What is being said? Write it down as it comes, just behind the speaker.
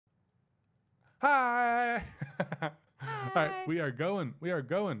Hi. All right, Hi. we are going. We are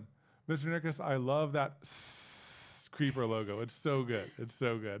going. Mr. Nickus, I love that creeper logo. It's so good. It's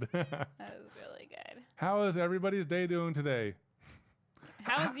so good. That was really good. How is everybody's day doing today?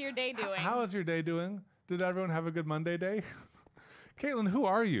 How's your day doing? How is your day doing? Did everyone have a good Monday day? Katelyn, who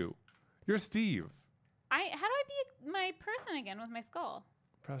are you? You're Steve. How do I be my person again with my skull?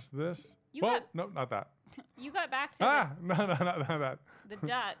 Press this. You Whoa, got- no, not that. You got back to No, not that. the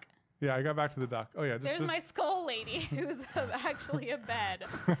duck. Yeah, I got back to the duck. Oh yeah, There's my skull lady who's actually a bed.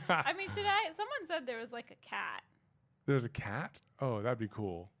 I mean, someone said there was like a cat. There's a cat? Oh, that'd be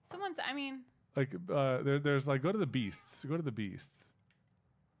cool. Like, there's like, go to the beasts. Go to the beasts.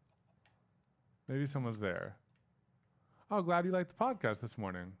 Maybe someone's there. Oh, glad you liked the podcast this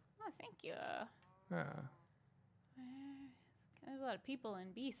morning. Oh, thank you. Yeah. There's a lot of people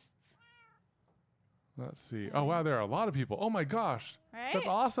and beasts. Let's see. Oh, wow, there are a lot of people. Oh my gosh. Right? That's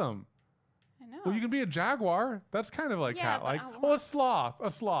awesome. I know. Well, you can be a jaguar. That's kind of like Yeah, cat-like. but I Oh, a sloth.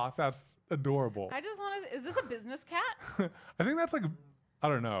 A sloth. That's adorable. I just want to. Is this a business cat? I think that's like, I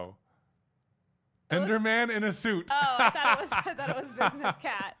don't know. It looks- Enderman in a suit. Oh, I thought it was business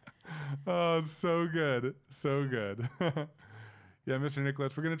cat. Oh, it's so good. So good. Yeah, Mr.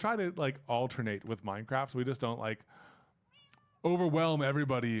 Nicholas, we're going to try to like alternate with Minecraft so we just don't like overwhelm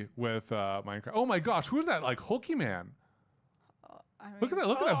everybody with Minecraft. Oh my gosh, who's that like hulky man? Look at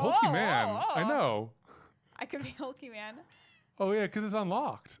that hulky man. I know. I could be Hulky Man. Oh yeah, because it's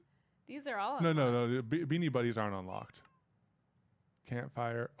unlocked. These are all No, unlocked. Beanie Buddies aren't unlocked.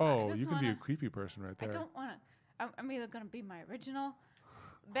 Campfire. Oh, just you can be a wanna- creepy person right I there. don't want to. I'm either going to be my original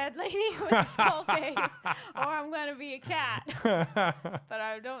bed lady with a skull face, or I'm going to be a cat. But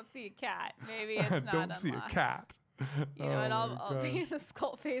I don't see a cat. Maybe it's not Don't unlocked. see a cat. You know what? Oh I'll my be gosh. the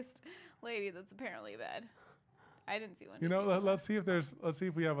skull-faced lady that's apparently a bed. I didn't see one. You Did know, see let's see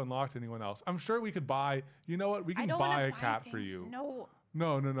if we have unlocked anyone else. I'm sure we could buy. You know what? We one? I can don't wanna buy a buy cat for things. you. No.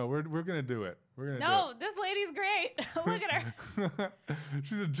 No. We're gonna do it. We're gonna No, this lady's great. Look at her. do it.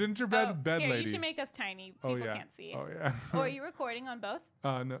 She's a gingerbread bed here, lady. you should make us tiny. Oh People yeah. can't see. Oh yeah. Oh, are you recording on both?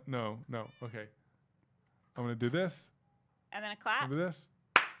 No. Okay. I'm gonna do this. And then a clap. Do this.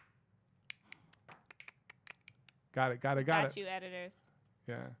 Got it. Got you, editors.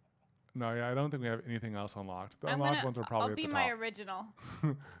 Yeah. No, yeah. I don't think we have anything else unlocked. The I'm unlocked gonna, ones are probably I'll at be the my top. original.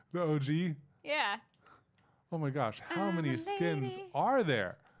 The OG. Yeah. Oh my gosh, how I'm many a skins lady. are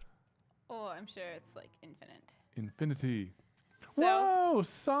there? Oh, I'm sure it's like infinite. Infinity. So, Whoa,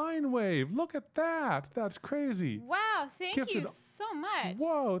 sine wave. Look at that. That's crazy. wow, thank you Gifted- so much.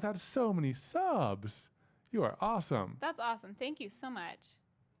 Whoa, that's so many subs. You are awesome. That's awesome. Thank you so much.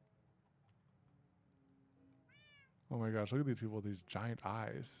 Oh my gosh, look at these people with these giant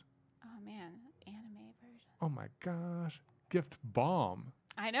eyes. Oh man, anime version. Oh my gosh. Gift bomb.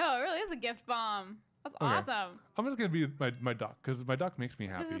 I know, it really is a gift bomb. That's Okay. awesome. I'm just going to be my duck because my duck makes me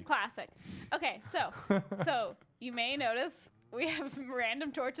This happy. is classic. Okay, so you may notice we have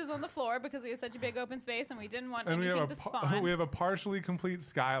random torches on the floor because we have such a big open space and we didn't want And we anything have, to spawn. we have a partially complete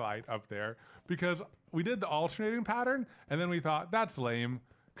skylight up there because we did the alternating pattern and then we thought that's lame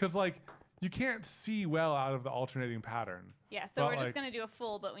because like you can't see well out of the alternating pattern. Yeah, so But, we're just like- gonna do a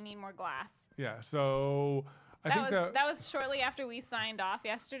full, but we need more glass. Yeah, so I think That was shortly after we signed off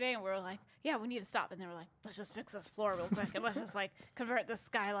yesterday, and we were like, "Yeah, we need to stop." And they were like, "Let's just fix this floor real quick, and let's just like convert this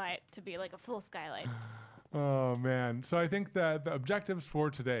skylight to be like a full skylight." Oh man. So I think that the objectives for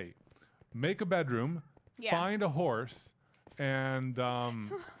today: make a bedroom, Yeah. find a horse, and We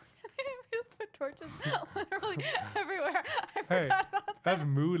just put torches literally everywhere. I hey, forgot about that's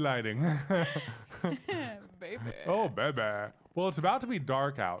mood lighting. that, baby. Oh baby. Well, it's about to be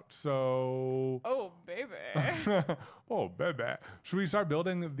dark out, so. Oh, baby. Oh baby. Should we start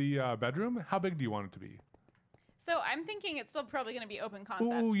building the bedroom? How big do you want it to be? So I'm thinking it's still probably going to be open concept.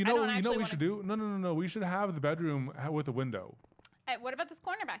 Ooh, you I know don't what actually we wanna- should do? No. We should have the bedroom with a window. What about this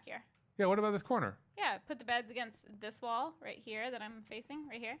corner back here? Yeah. What about this corner? Yeah, put the beds against this wall right here that I'm facing,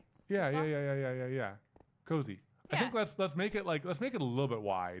 right here. Yeah. This Yeah. Cozy. I think Yeah. let's make it a little bit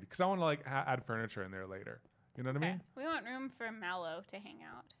wide because I want to like add furniture in there later. You know what I Okay. mean? We want room for Mallow to hang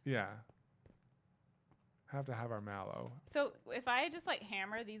out. Yeah. Have to have our mallow So if I just like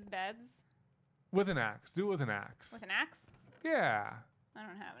hammer these beds with an axe. Do it with an axe. with an axe, Yeah. I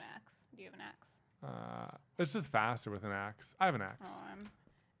don't have an axe. Do you have an axe? It's just faster with an axe. I have an axe. Oh,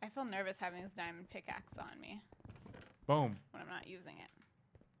 I feel nervous having this diamond pickaxe on me Boom. when I'm not using it.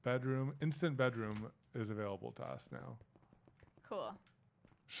 Bedroom. Instant bedroom is available to us now. Cool.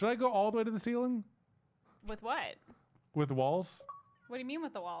 Should I go all the way to the ceiling With what? with the walls? What do you mean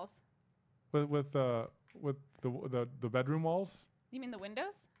with the walls? With the bedroom walls? You mean the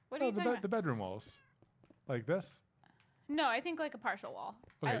windows? What are you talking about? The bedroom walls, like this. No, I think like a partial wall.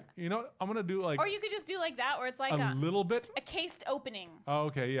 Okay, you know what? I'm gonna do like Or you could just do like that, where it's like a little bit. a cased opening. Oh,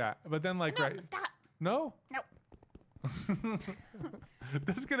 okay, yeah, but then like No, right. stop. No. No.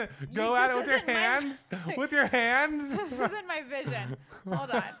 This is gonna go at it with your hands. With your hands. This isn't my vision.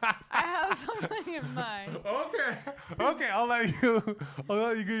 Hold on. I have something in mind. Okay. Okay, I'll let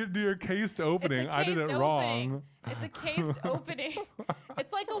you do your cased opening. I did it wrong. It's a cased opening.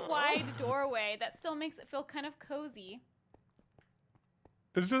 It's like a wide doorway that still makes it feel kind of cozy.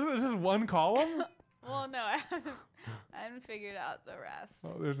 It's just one column? Well, no, I haven't figured out the rest.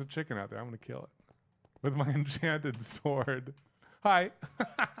 Oh, there's a chicken out there. I'm gonna kill it with my enchanted sword. Hi.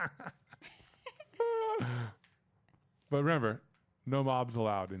 But remember, no mobs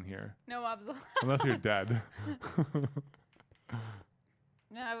allowed in here. No mobs allowed. Unless you're dead.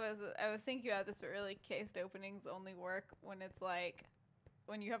 No, I was thinking about this, but really cased openings only work when it's like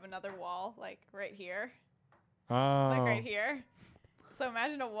when you have another wall, like right here. Oh. Like right here. So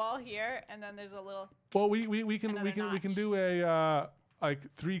imagine a wall here, and then there's a little. Well, we can do a like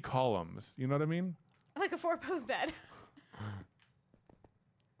 3 columns. You know what I mean? Like a 4-post bed.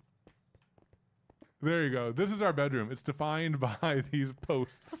 There you go. This is our bedroom. It's defined by these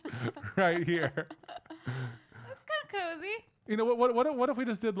posts right here. That's kind of cozy. You know what if we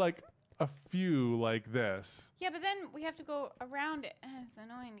just did like a few like this? Yeah, but then we have to go around it. It's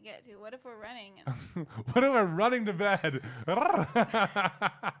annoying to get to. What if we're running? What if we're running to bed?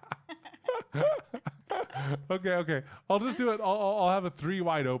 Okay. I'll just do it. I'll have a 3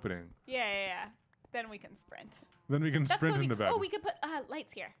 wide opening. Yeah. Then we can sprint. Then we can That's sprint cozy. into bed. Oh, we could put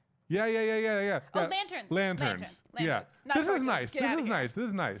lights here. Yeah. Oh, lanterns. Lanterns. Yeah. Not This is torches. nice. Get This outta is here. nice. This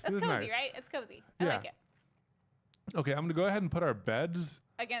is nice. That's This is cozy, nice. right? It's cozy. I Yeah. like it. Okay, I'm gonna go ahead and put our beds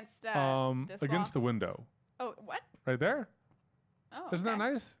Against this against wall. the window. Oh, what? Right there. Oh, Isn't that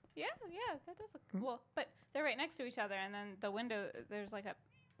okay. nice? Yeah, that does look well. But they're right next to each other, and then the window, there's like a.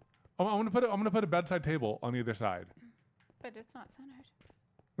 I'm gonna put a bedside table on either side. But it's not centered.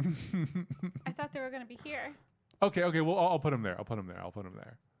 I thought they were gonna be here. Okay. Well, I'll put them there.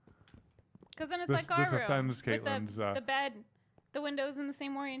 Because then it's This- like our this room offends with Katelyn's, the bed, the windows in the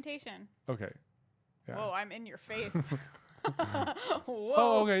same orientation. Okay. Yeah. Whoa, I'm in your face. Whoa.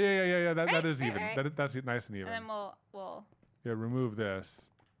 Oh, okay. Yeah. That Right, is right, even. right. That's nice and even. And then we'll. Yeah. Remove this.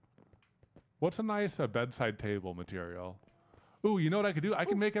 What's a nice bedside table material? Ooh, you know what I could do? I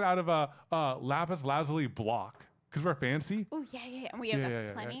can make it out of a lapis lazuli block because we're fancy. Oh yeah, and we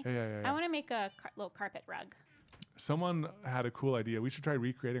have plenty. Yeah. I want to make a little carpet rug. Someone had a cool idea. We should try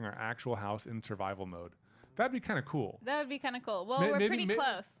recreating our actual house in survival mode. That'd be kind of cool. That would be kind of cool. Well, May- we're maybe- pretty may-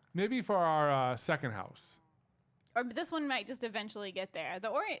 close. Maybe for our second house. Or this one might just eventually get there. The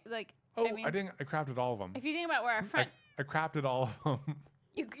Oh, I mean, I crafted all of them. if you think about where our front, I crafted all of them.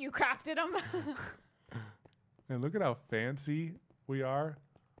 you crafted them. And look at how fancy we are.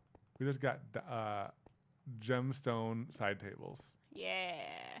 We just got gemstone side tables. Yeah.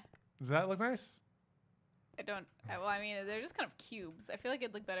 Does that look nice? Well, I mean, they're just kind of cubes. I feel like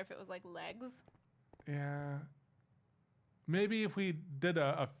it'd look better if it was like legs. Yeah. Maybe if we did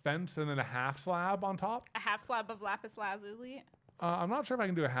a fence and then a half slab on top. A half slab of lapis lazuli. I'm not sure if I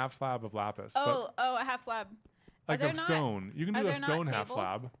can do a half slab of lapis. Oh, a half slab. Like there of not- stone. You can are do a there not stone half tables?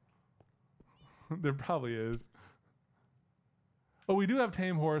 slab. There probably is. Oh, we do have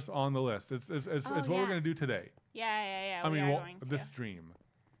tame horse on the list. It's what we're yeah. gonna do today. Yeah. I mean, we are going to. this stream.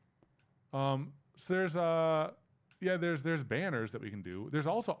 So there's there's banners that we can do. There's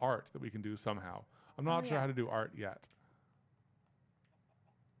also art that we can do somehow. I'm not sure yeah. how to do art yet.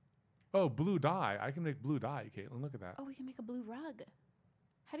 Oh, blue dye. I can make blue dye, Katelyn. Look at that. Oh, we can make a blue rug.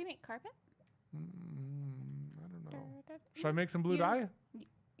 How do you make carpet? I don't know. Should I make some blue dye?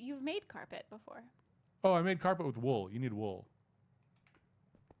 You've made carpet before. Oh, I made carpet with wool. You need wool.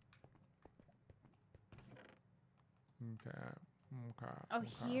 Okay. Oh,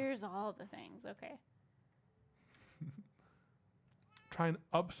 here's all the things. Okay. Try an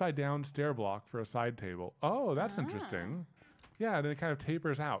upside down stair block for a side table. Oh, that's interesting. Yeah, then it kind of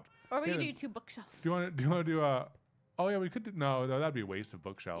tapers out. Or we could Katelyn, do 2 bookshelves. Do you want to do a? Oh yeah, we could do. No, that'd be a waste of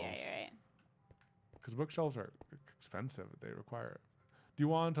bookshelves. Yeah, you're right. Because bookshelves are expensive. They require. Do you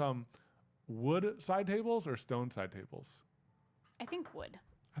want wood side tables or stone side tables? I think wood.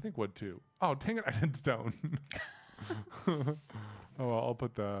 I think wood too. Oh, dang it! I did stone. Oh, well, I'll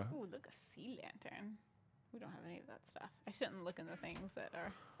put the. Ooh, look, a sea lantern. We don't have any of that stuff. I shouldn't look in the things that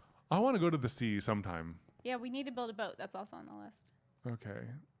are. I want to go to the sea sometime. Yeah, we need to build a boat. That's also on the list. Okay.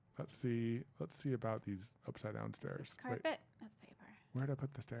 Let's see about these upside down stairs. Is this carpet? Wait, That's paper. where did I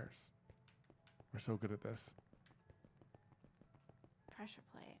put the stairs? We're so good at this. Pressure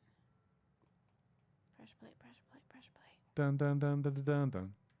plate. Pressure plate, pressure plate, pressure plate. Dun dun dun dun dun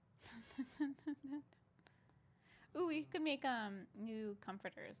dun. Ooh, we could make new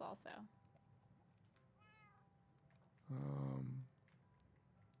comforters also.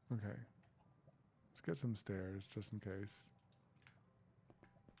 Okay. Let's get some stairs just in case.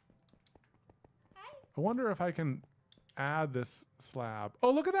 Hi. I wonder if I can add this slab. Oh,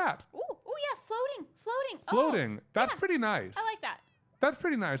 look at that! Ooh, yeah, floating. Floating. That's yeah. pretty nice. I like that. That's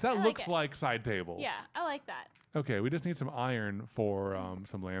pretty nice. That I like looks it. like side tables. Yeah, I like that. Okay, we just need some iron for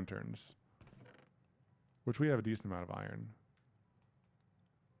some lanterns, which we have a decent amount of iron.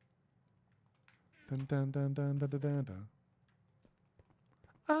 Dun dun dun dun dun dun dun. Dun.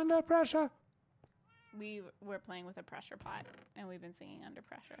 Under pressure. We were playing with a pressure pot, and we've been singing Under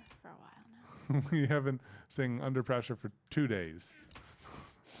Pressure for a while now. We haven't sing Under Pressure for 2 days.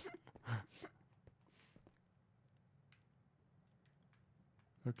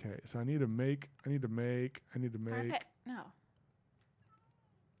 Okay, so I need to make. Carpet. No.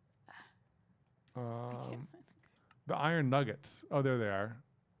 The iron nuggets. Oh, there they are.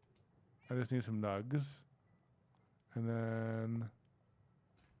 I just need some nugs. And then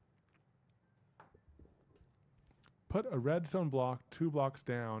put a redstone block 2 blocks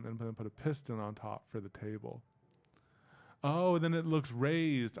down and then put a piston on top for the table. Oh, then it looks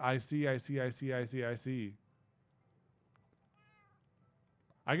raised. I see. I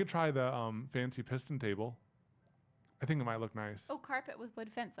could try the fancy piston table. I think it might look nice. Oh, carpet with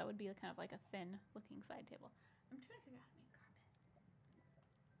wood fence. That would be kind of like a thin looking side table. I'm trying to figure out how to make carpet.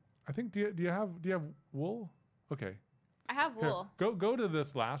 I think do you have wool? Okay. I have Here, wool. go to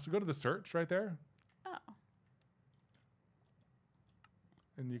this last. Go to the search right there, Oh.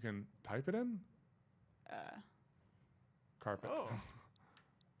 and you can type it in. Carpet. Oh.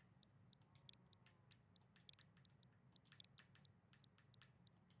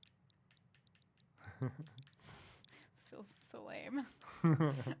 This feels so lame.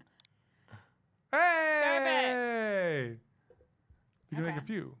 Hey! You can make a Okay.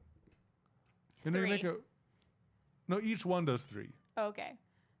 few. And then you make 3. no, each one does 3. Okay.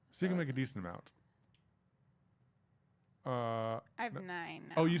 So you can So make a decent amount. I have no- 9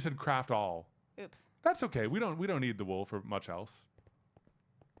 now. Oh, you said craft all. Oops. That's okay. We don't need the wool for much else.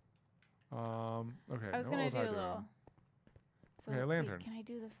 Okay. I was now gonna what do a I doing? little. So Okay, let's lantern. See. Can I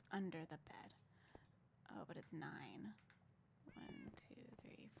do this under the bed? Oh, but it's 9. 1, 2,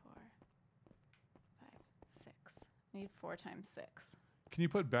 3, 4, 5, 6. I need 4 times 6. Can you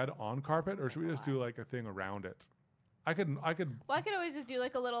put bed on carpet, or Sounds should we like a just do like a thing around it? I could. Well, I could always just do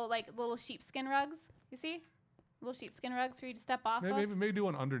like a little sheepskin rugs. You see, little sheepskin rugs for you to step off of. Maybe do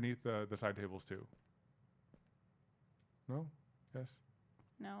one underneath the side tables too. No? Yes?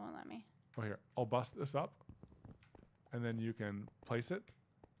 No, it won't let me. Oh, here. I'll bust this up, and then you can place it,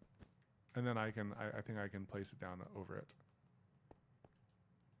 and then I think I can place it down over it.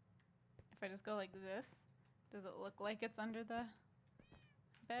 If I just go like this, does it look like it's under the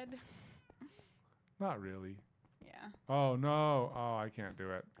bed? Not really. Yeah. Oh, no. Oh, I can't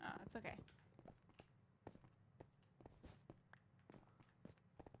do it. Oh, it's okay.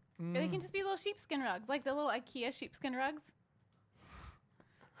 They can just be little sheepskin rugs, like the little IKEA sheepskin rugs.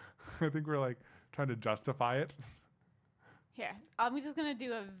 I think we're like trying to justify it. Here, I'm just gonna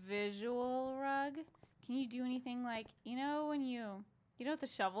do a visual rug. Can you do anything like, when you with the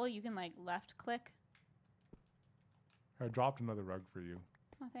shovel, you can like left click? I dropped another rug for you.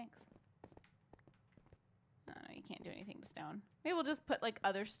 Oh, thanks. No, you can't do anything to stone. Maybe we'll just put like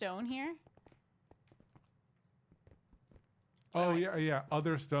other stone here. Oh, yeah.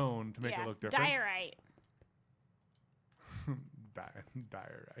 Other stone to make it look different. Diorite.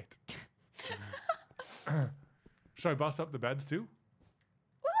 Diorite. Should I bust up the beds too?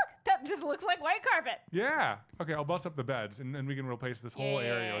 Look, that just looks like white carpet. Yeah. Okay, I'll bust up the beds, and we can replace this whole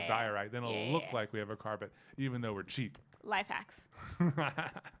area with Yeah. diorite. Then it'll look Yeah. like we have a carpet, even though we're cheap. Life hacks.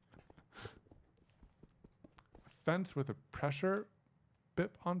 Fence with a pressure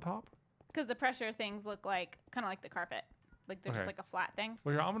bip on top. Because the pressure things look like kind of like the carpet. Like they're just Okay. like a flat thing.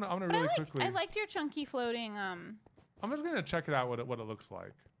 Well, here I'm gonna But really quickly. I liked your chunky floating. I'm just gonna check it out what it looks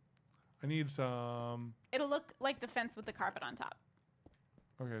like. I need some. It'll look like the fence with the carpet on top.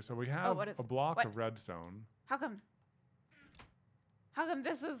 Okay, so we have what is- a block what? of redstone. How come? How come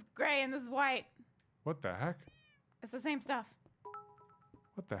this is gray and this is white? What the heck? It's the same stuff.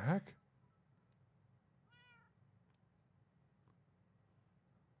 What the heck?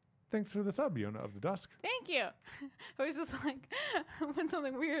 Thanks for the sub, Yona of the Dusk. Thank you. I was just like, when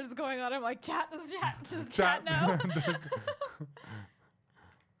something weird is going on, I'm like, does chat Chat. know?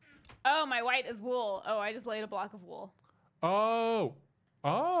 Oh, my white is wool. Oh, I just laid a block of wool. Oh,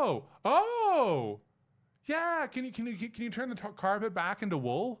 Oh, oh, yeah. Can you turn the carpet back into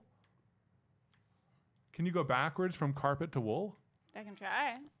wool? Can you go backwards from carpet to wool? I can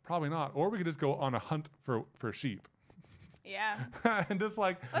try. Probably not. Or we could just go on a hunt for sheep. Yeah. And just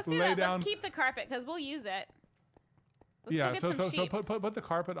like Let's do lay that. down. Let's keep the carpet because we'll use it. Let's Yeah. go get So some sheep. put the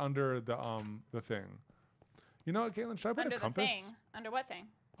carpet under the thing. You know what, Katelyn? Should I put Under a compass? the thing. Under what thing?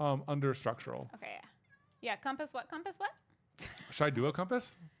 Under structural. Okay. Yeah. Compass. What? Compass. What? Should I do a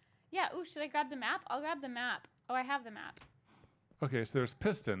compass? Yeah. Ooh. Should I grab the map? I'll grab the map. Oh, I have the map. Okay. So there's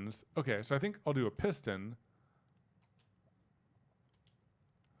pistons. Okay. So I think I'll do a piston.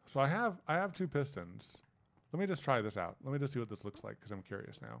 So I have 2 pistons. Let me just try this out. Let me just see what this looks like because I'm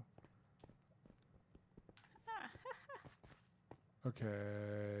curious now.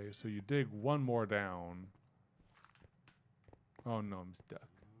 Okay, so you dig one more down. Oh no, I'm stuck.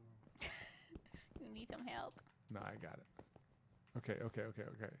 You need some help. No, I got it. Okay.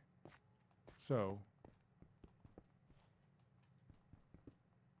 So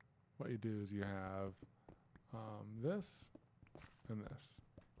what you do is you have this and this.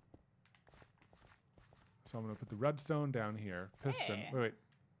 So I'm going to put the redstone down here. Piston. Hey. Wait.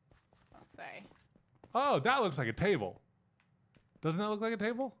 Oh, sorry. Oh, that looks like a table. Doesn't that look like a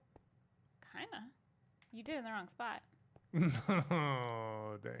table? Kinda. You did it in the wrong spot.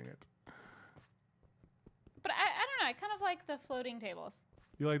 Oh, dang it. But I don't know. I kind of like the floating tables.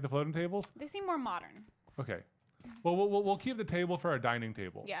 You like the floating tables? They seem more modern. Okay. Well, we'll keep the table for our dining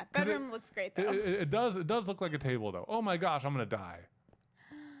table. Yeah. 'Cause Bedroom looks great though. It does look like a table though. Oh my gosh, I'm gonna die.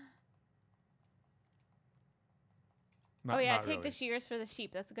 Oh yeah, not take really. the shears for the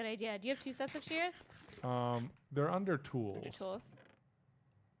sheep. That's a good idea. Do you have 2 sets of shears? They're under tools. Under tools.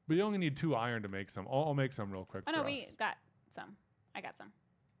 But you only need 2 iron to make some. I'll make some real quick. Oh for no, us. we got some. I got some.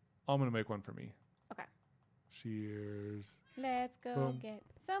 I'm gonna make one for me. Okay. Shears. Let's go Boom. get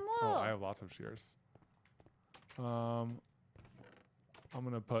some Oh, wool. I have lots of shears. I'm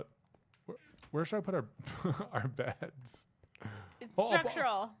gonna put. Where should I put our our beds? It's Oh,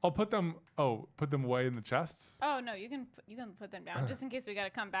 structural. I'll put them. Oh, put them away in the chests. Oh no, you can put them down just in case we gotta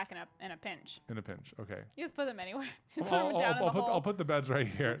come back in a pinch. In a pinch. Okay. You just put them anywhere. You put them down in the hole. I'll put the beds right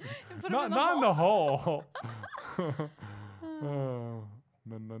here. Put 'em not in the not in the hole. hole. Oh, no.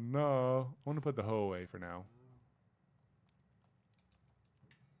 I want to put the hoe away for now.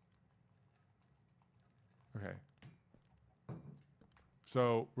 Okay.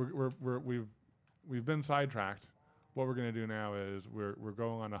 So we've been sidetracked. What we're gonna do now is we're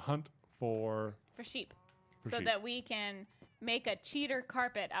going on a hunt for sheep, For so sheep. that we can make a cheater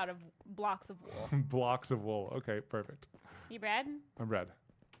carpet out of blocks of wool. blocks of wool. Okay, perfect. You bread? I'm red.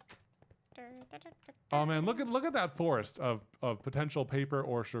 Oh man, look at that forest of potential paper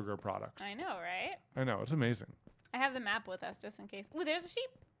or sugar products. I know, right? I know, it's amazing. I have the map with us just in case. Ooh, there's a sheep.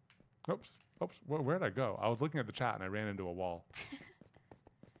 Oops. Where'd I go? I was looking at the chat and I ran into a wall.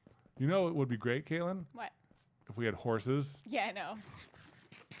 You know it would be great, Katelyn? What? If we had horses. Yeah, I know.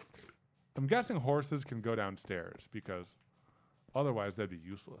 I'm guessing horses can go downstairs because otherwise they'd be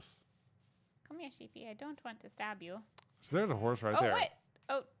useless. Come here, sheepy. I don't want to stab you. So there's a horse right Oh, there. wait.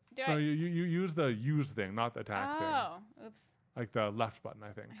 Oh, do No, I? you use the use thing, not the attack thing. Oh, oops. Like the left button,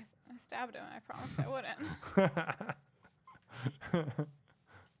 I think. I stabbed him. I promised I wouldn't. I'm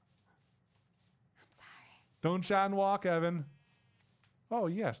sorry. Don't chat and walk, Evan. Oh,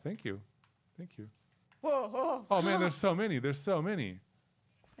 yes. Thank you. Whoa, whoa. Oh, man, there's so many. There's so many.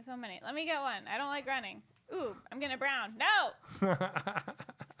 There's so many. Let me get one. I don't like running. Ooh, I'm gonna brown. No! I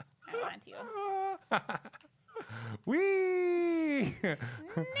want you. Whee! Naked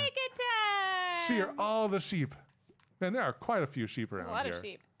time! Shear all the sheep. Man, there are quite a few sheep around A lot here. of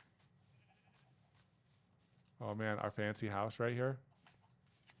sheep. Oh, man, our fancy house right here.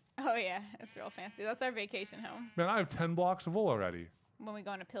 Oh, yeah. It's real fancy. That's our vacation home Man, I have 10 blocks of wool already. when we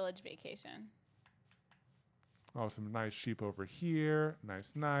go on a pillage vacation. Oh, some nice sheep over here. Nice.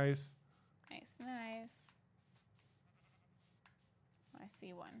 Nice. I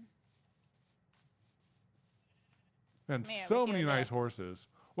see one. Man, Man, so we do many it nice there. horses.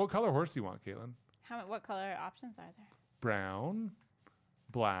 What color horse do you want, Katelyn? What color options are there? Brown,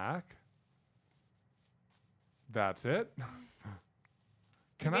 black. That's it.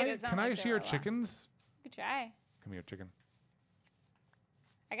 Can made I it sound like there shear were a lot. chickens? You could try. Come here, chicken.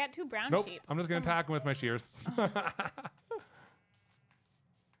 I got 2 brown Nope. sheep. I'm just gonna Some- attack them with my shears.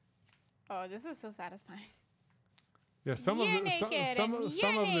 Oh, this is so satisfying. Yeah, some You're of the naked some and of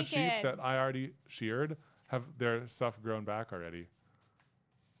you're the sheep naked. that I already sheared have their stuff grown back already.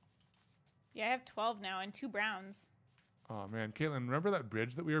 Yeah, I have 12 now and 2 browns. Oh man, Katelyn, remember that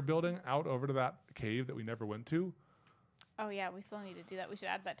bridge that we were building out over to that cave that we never went to? Oh yeah, we still need to do that. We should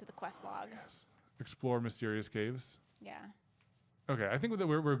add that to the quest log. Yes. Explore mysterious caves. Yeah. Okay, I think that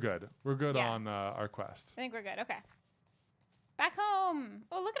we're good. We're good Yeah. on our quest. I think we're good. Okay. Back home.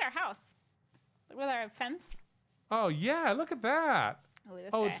 Oh, look at our house. Look with our fence. Oh yeah, look at that. Oh, this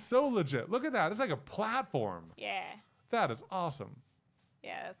Oh, guy. it's so legit. Look at that. It's like a platform. Yeah. That is awesome.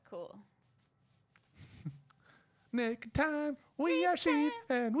 Yeah, that's cool. Naked time, we Naked are sheep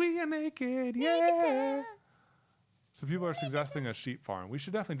and we are naked. Yeah. Naked time. So people are suggesting a sheep farm. We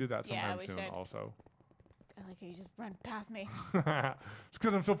should definitely do that Yeah, sometime we soon. should. Also. I like how you just run past me. It's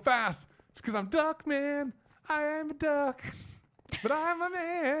because I'm so fast. It's because I'm duck man. I am a duck, but I'm a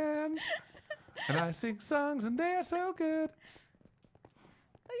man. And I sing songs and they're so good.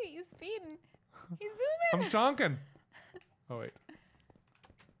 Look at you speeding. He's I'm zooming. chonking. Oh wait.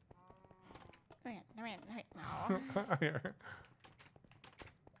 No. Here.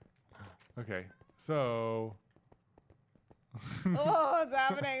 Okay. So. Oh, what's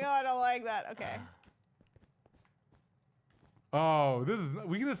happening? Oh, I don't like that. Okay. Oh,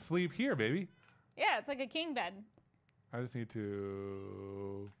 we can just sleep here, baby. Yeah, it's like a king bed. I just need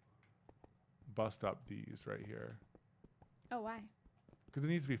to bust up these right here. Oh, why? Because it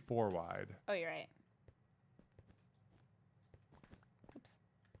needs to be 4 wide. Oh, you're right. Oops.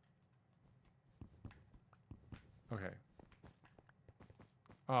 Okay.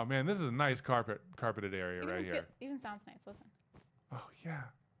 Oh man, this is a nice carpeted area right here. Even sounds nice. Listen. Oh yeah.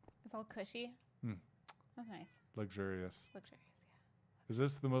 It's all cushy. Hmm. That's nice. Luxurious. Luxurious, Is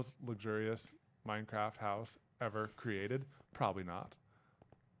this the most luxurious Minecraft house ever created? Probably not.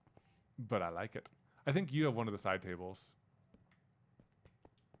 But I like it. I think you have one of the side tables.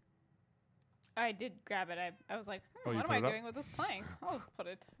 yeah. I did grab it. I was like, Oh, you what am put I it up? doing with this plank? I'll just put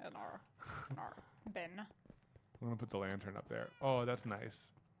it in our bin. I'm gonna put the lantern up there. Oh, that's nice.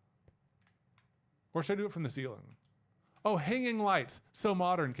 Or should I do it from the ceiling? Oh, hanging lights. So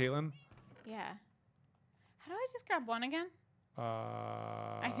modern, Katelyn. Yeah. How do I just grab one again?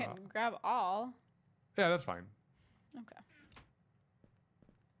 I can grab all. Yeah, that's fine. Okay.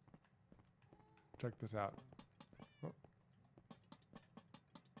 Check this out.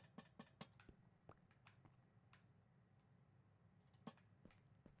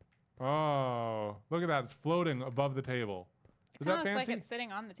 Oh, look at that. It's floating above the table. Is that Looks like fancy? it's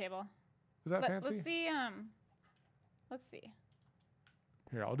sitting on the table. Is that fancy? Let's see. Let's see.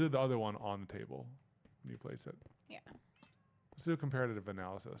 Here, I'll do the other one on the table when you place it. Yeah. Let's do a comparative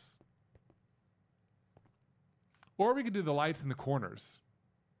analysis. Or we could do the lights in the corners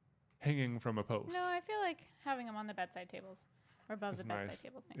hanging from a post. No, I feel like having them on the bedside tables or above That's the bedside nice.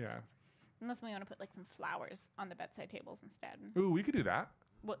 tables makes Yeah. sense. Unless we want to put like some flowers on the bedside tables instead. Ooh, we could do that.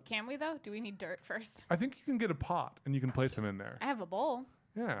 What can we though? Do we need dirt first? I think you can get a pot and you can place them in there. I have a bowl.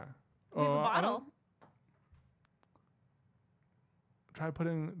 Yeah. We have a I don't- bottle. Try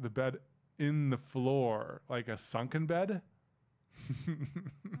putting the bed in the floor, like a sunken bed.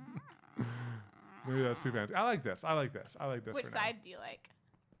 Maybe that's too fancy. I like this. I like this. I like this. Which for now. side do you like?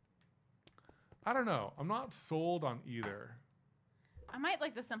 I don't know. I'm not sold on either. I might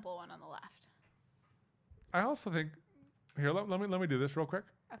like the simple one on the left. I also think here. Let me do this real quick.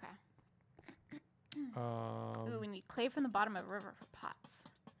 Okay. Um, Ooh, we need clay from the bottom of a river for pots.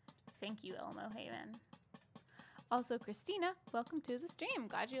 Thank you, Elmo Haven. Also, Christina, welcome to the stream.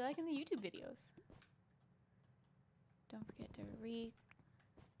 Glad you're liking the YouTube videos. Don't forget to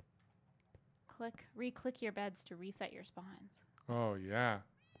re-click your beds to reset your spawns. oh yeah.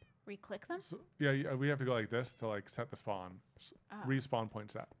 Re-click them? So, yeah. We have to go like this to like set the spawn. Oh, Respawn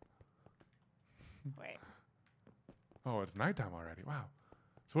point set. wait. Oh, it's nighttime already. Wow.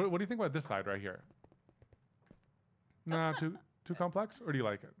 So what do you think about this side right here? Nah, That's too complex, or do you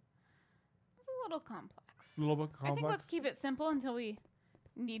like it? It's a little complex. A little bit complex. I think let's keep it simple until we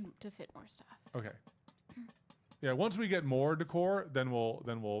need to fit more stuff. Okay. Yeah, once we get more decor, then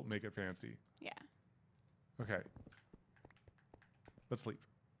we'll make it fancy. Yeah. Okay. Let's sleep.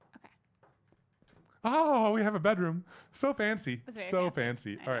 Okay. Oh, we have a bedroom. So fancy. That's very So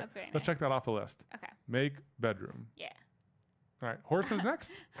fancy. fancy. I All know, right. it's very Let's nice. check that off the list. Okay. Make bedroom. Yeah. All right. Horses next?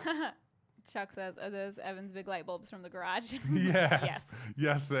 Chuck says, "Are those Evan's big light bulbs from the garage?" Yes. Yes.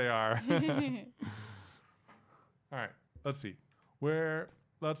 Yes, they are. All right. Let's see.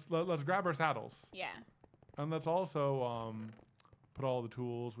 Let's grab our saddles. Yeah. And let's also put all the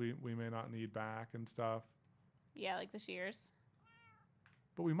tools we may not need back and stuff. Yeah, like the shears.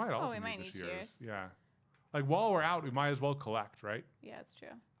 But we might also we might the need shears. shears. Yeah. Like while we're out, we might as well collect, right? Yeah, that's true.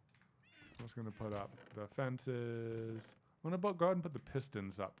 I'm just gonna put up the fences. I'm gonna go ahead and put the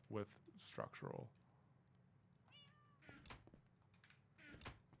pistons up with structural.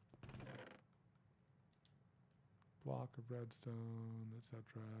 block of redstone, etc.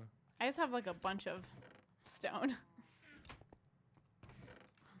 I just have like a bunch of stone.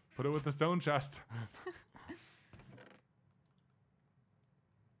 Put it with the stone chest.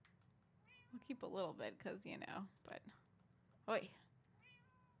 We'll keep a little bit because, you know, but... Oi.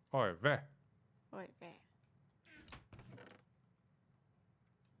 Oi, ve. Oi, ve.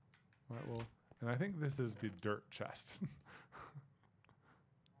 All right, well, and I think this is the dirt chest.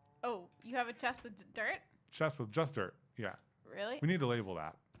 Oh, you have a chest with dirt? Chest with just dirt, yeah. Really? We need to label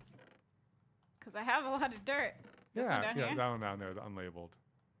that. Because I have a lot of dirt. This one down yeah, here? that one down there, the unlabeled.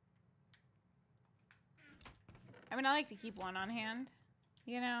 I mean, I like to keep one on hand,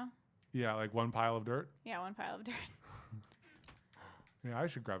 you know? Yeah, like one pile of dirt. Yeah, one pile of dirt. Yeah, I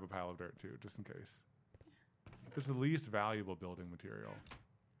should grab a pile of dirt too, just in case. It's the least valuable building material.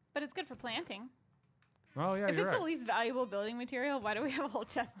 But it's good for planting. Oh yeah, If you're it's right. the least valuable building material, why do we have a whole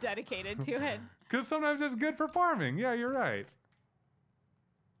chest dedicated to it? Because sometimes it's good for farming. Yeah, you're right.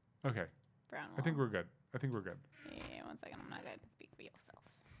 Okay, Brown I think wool. we're good. I think we're good. Yeah, 1 second. I'm not good. Speak for yourself.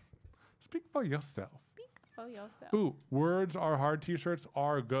 Speak for yourself. Speak for yourself. Ooh, words are hard t-shirts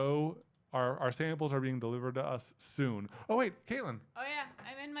are go. Our samples are being delivered to us soon. Oh wait, Katelyn. Oh yeah,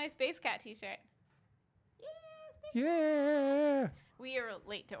 I'm in my Space Cat t-shirt. Yeah. We are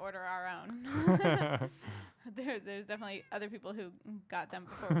late to order our own. There's definitely other people who got them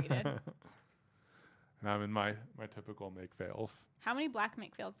before we did. And I'm in my typical make fails. How many black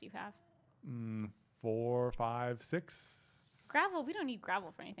make fails do you have? 4, 5, 6. Gravel. We don't need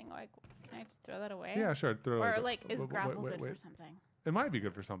gravel for anything. Like, can I just throw that away? Yeah, sure. Throw Or it. like, is gravel wait, good wait. for something? It might be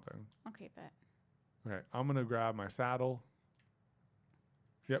good for something. Okay, bet. Okay, I'm gonna grab my saddle.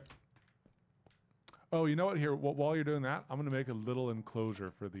 Yep. Oh, you know what? Here, while you're doing that, I'm gonna make a little enclosure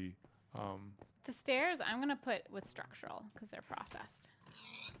for the. The stairs I'm gonna put with structural because they're processed.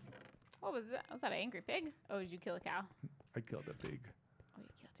 What was that? Was that an angry pig? Oh, did you kill a cow? I killed a pig. Oh, you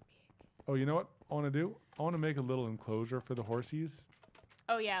killed a pig. Oh, you know what I want to do? I want to make a little enclosure for the horsies.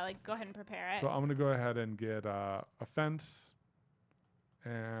 Oh yeah, like go ahead and prepare it. So I'm gonna go ahead and get a fence,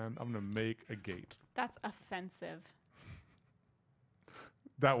 and I'm gonna make a gate. That's offensive.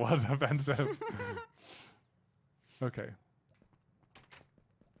 That was offensive. Okay.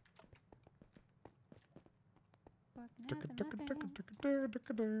 Are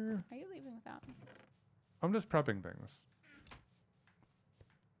you leaving without me? I'm just prepping things.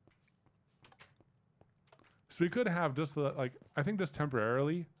 So we could have just like I think just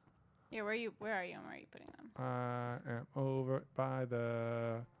temporarily. Yeah, where are you and where are you putting them? I am over by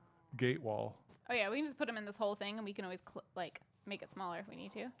the gate wall. Oh yeah, we can just put them in this whole thing and we can always like make it smaller if we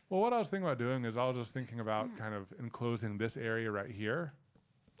need to. Well, what I was thinking about doing is I was just thinking about kind of enclosing this area right here.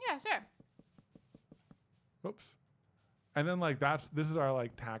 Yeah, sure. Oops. And then like this is our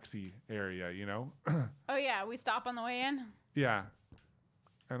like taxi area, you know? Oh yeah, we stop on the way in. Yeah.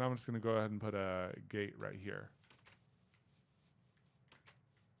 And I'm just going to go ahead and put a gate right here.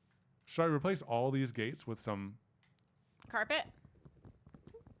 Should I replace all these gates with some... Carpet?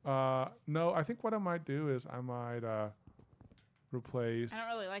 No, I think what I might do is I might replace... I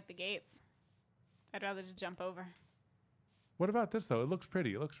don't really like the gates. I'd rather just jump over. What about this, though? It looks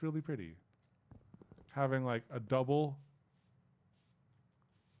pretty. It looks really pretty. Having like a double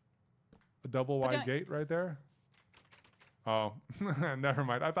wide gate right there. Oh, never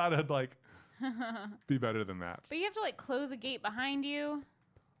mind. I thought it'd like be better than that. But you have to like close a gate behind you.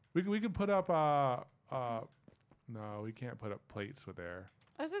 We could put up no, we can't put up plates with there.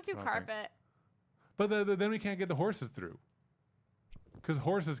 Let's just do I don't carpet. But then we can't get the horses through. Because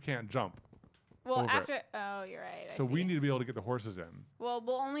horses can't jump. Well, over after oh, you're right. I So we see. need to be able to get the horses in. Well,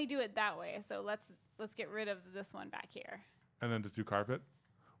 we'll only do it that way. So let's get rid of this one back here. And then just do carpet.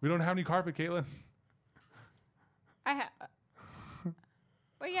 We don't have any carpet, Katelyn. I have.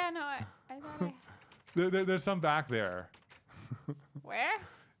 Well, yeah, no, I thought I. There's some back there. Where?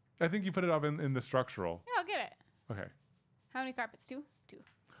 I think you put it up in the structural. Yeah, I'll get it. Okay. How many carpets? Two? Two.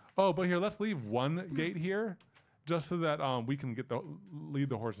 Oh, but here, let's leave one gate here, just so that we can lead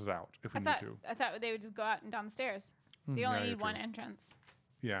the horses out if we need to. I thought they would just go out and down the stairs. They only yeah, need you're one true. entrance.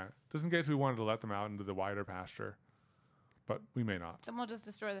 Yeah, just in case we wanted to let them out into the wider pasture, but we may not. Then we'll just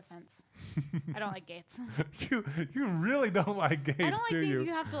destroy the fence. I don't like gates. You really don't like gates, I don't like do things you?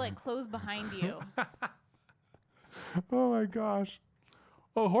 you have to like close behind you. Oh my gosh.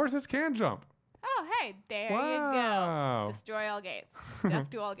 Oh, horses can jump. Oh, hey, there Wow. you go. Destroy all gates. Death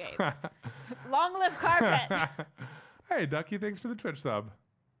to all gates. Long live carpet. Hey, Ducky, thanks for the Twitch sub.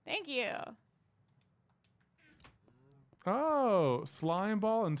 Thank you. Oh, slime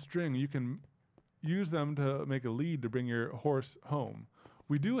ball and string. You can use them to make a lead to bring your horse home.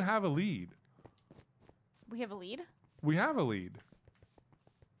 We do have a lead. We have a lead? We have a lead.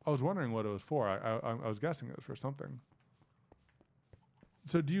 I was wondering what it was for. I was guessing it was for something.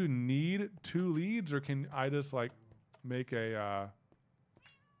 So do you need 2 leads, or can I just like make a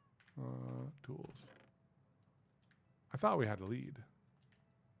tools? I thought we had a lead.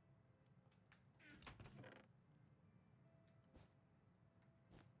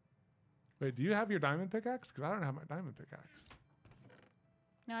 Wait, do you have your diamond pickaxe? Because I don't have my diamond pickaxe.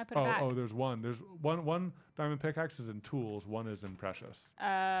 No, I put it back. Oh, there's one. There's one diamond pickaxe is in tools. One is in precious. Oh,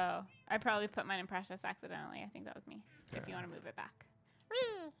 I probably put mine in precious accidentally. I think that was me. If you want to move it back.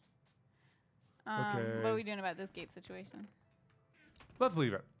 Okay. What are we doing about this gate situation? Let's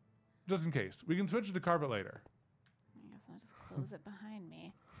leave it, just in case. We can switch it to carpet later. I guess I'll just close it behind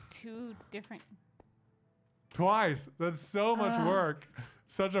me. 2 different. Twice. That's so much work.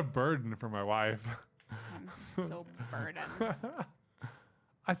 Such a burden for my wife. I'm so burdened.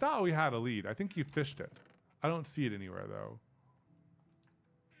 I thought we had a lead. I think you fished it. I don't see it anywhere though.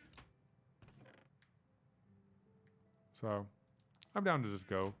 So, I'm down to just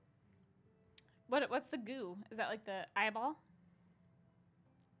go. What's the goo? Is that like the eyeball?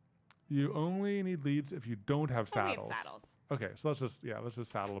 You only need leads if you don't have saddles. We have saddles. Okay, so let's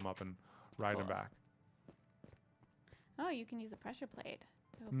just saddle them up and ride them back. Oh, you can use a pressure plate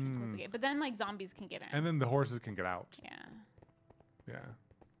to open and close the gate. But then like zombies can get in. And then the horses can get out. Yeah. Yeah.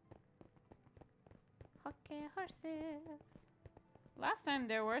 Okay, horses. Last time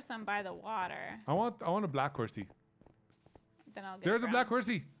there were some by the water. I want a black horsey. Then I'll get There's a black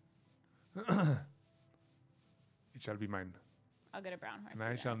horsey. It shall be mine. I'll get a brown horse. And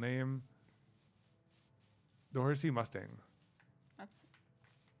I shall name the horsey Mustang. That's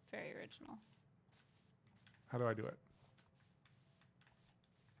very original. How do I do it?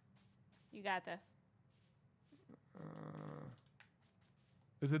 You got this.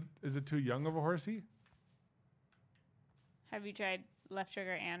 Is it too young of a horsey? Have you tried left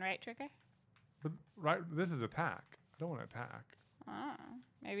trigger and right trigger? But right, this is attack. I don't want to attack. Oh,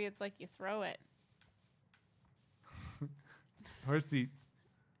 maybe it's like you throw it. Horsey.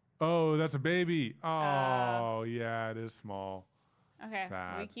 Oh, that's a baby. Oh, yeah, it is small. Okay,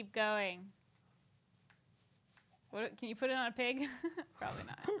 Sad. we keep going. What? Can you put it on a pig? Probably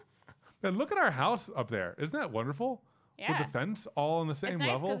not. And look at our house up there. Isn't that wonderful? Yeah. With the fence all on the same It's nice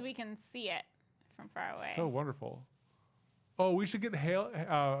level. because we can see it from far away. So wonderful. Oh, we should get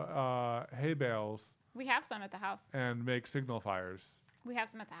hay bales We have some at the house. and make signal fires. We have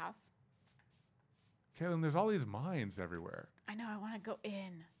some at the house. Katelyn, there's all these mines everywhere. I know. I want to go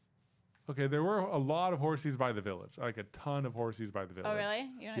in. Okay, there were a lot of horses by the village. Like a ton of horses by the village. Oh, really?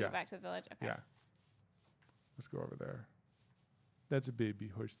 You want to Yeah. go back to the village? Okay. Yeah. Let's go over there. That's a baby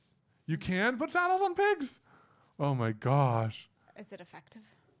horse. You can put saddles on pigs? Oh my gosh. Is it effective?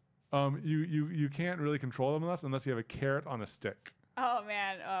 You can't really control them unless you have a carrot on a stick. Oh,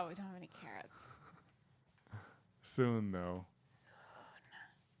 man. Oh, we don't have any carrots. Soon, though.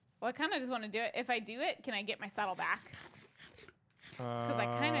 Well, I kind of just want to do it. If I do it, can I get my saddle back? Because I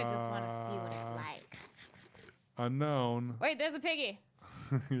kind of just want to see what it's like. Unknown. Wait, there's a piggy.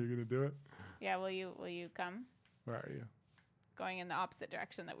 You're gonna do it? Yeah, will you come? Where are you? Going in the opposite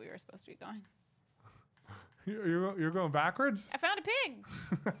direction that we were supposed to be going. You're going backwards? I found a pig.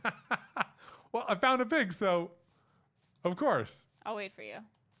 Well, I found a pig, so of course. I'll wait for you.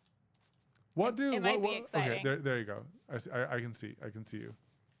 It might be exciting. Okay, there you go. I can see you.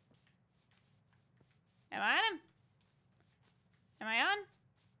 Am I on him? Am I on?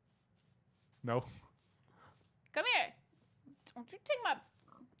 No. Come here. Don't you take my...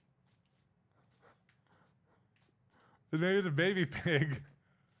 The name is a baby pig.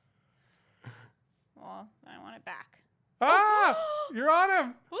 Well, I want it back. Ah! You're on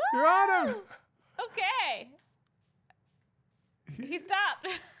him! You're on him! Okay. He stopped.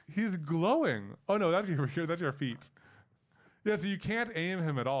 He's glowing. Oh no, that's your feet. Yeah, so you can't aim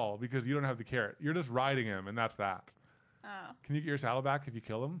him at all because you don't have the carrot. You're just riding him, and that's that. Oh. Can you get your saddle back if you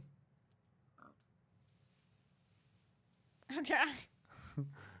kill him? I'm trying.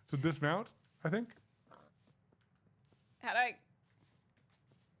 So dismount, I think. How do I...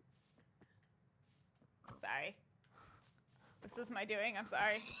 Sorry. This is my doing. I'm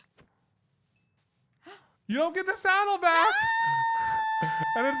sorry. You don't get the saddle back!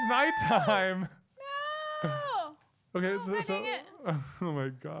 And it's nighttime. No! Okay, Oh, so dang it. oh my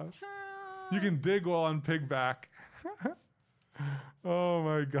gosh. You can dig while on pigback. Oh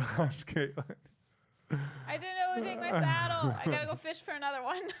my gosh, Katelyn. I didn't know it would take my saddle. I gotta go fish for another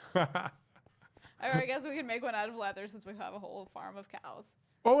one. Or I guess we can make one out of leather since we have a whole farm of cows.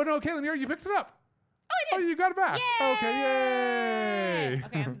 Oh no, Katelyn, you picked it up. Oh, I did. Oh, you got it back. Yay! Okay, yay.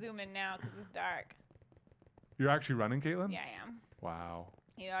 Okay, I'm zooming now because it's dark. You're actually running, Katelyn? Yeah, I am. Wow.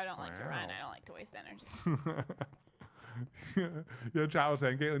 You know, I don't like to run. Wow. I don't like to waste energy. Yeah, chat was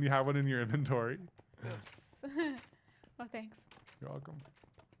saying, Katelyn, you have one in your inventory. Oops. Oh, thanks. You're welcome.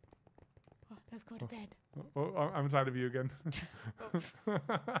 Oh, let's go to bed. Oh, I'm inside of you again.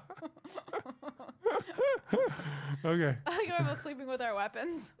 Okay. You're almost sleeping with our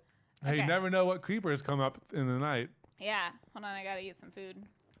weapons. Hey, you never know what creepers come up in the night. Yeah. Hold on, I gotta eat some food.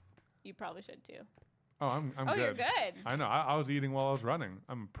 You probably should too. Oh, I'm Oh, good. you're good. I know. I was eating while I was running.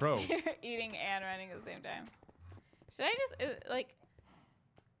 I'm a pro. You're eating and running at the same time. Should I just, like...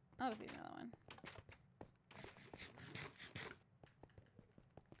 I'll just eat another one.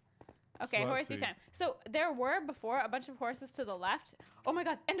 Okay, So let's horsey see. time. So there were before a bunch of horses to the left. Oh my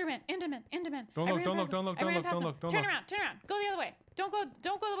God, Enderman, Enderman, Enderman. Don't I look, ran don't past look, him. don't look, I don't ran look, past don't him. look, don't Turn look. around, turn around. Go the other way. Don't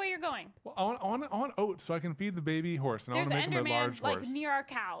go the way you're going. Well, I want oats so I can feed the baby horse, and There's I an want to make him a large Enderman like horse. near our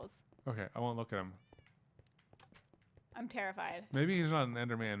cows. Okay, I won't look at him. I'm terrified. Maybe he's not an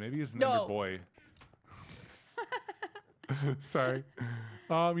Enderman. Maybe he's an No. Ender boy. Sorry.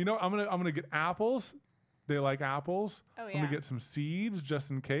 You know, I'm gonna get apples. They like apples. Oh I'm yeah. gonna get some seeds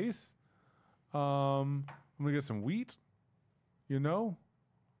just in case. I'm gonna get some wheat. You know,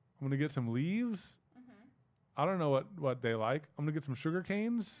 I'm gonna get some leaves. I don't know what they like. I'm gonna get some sugar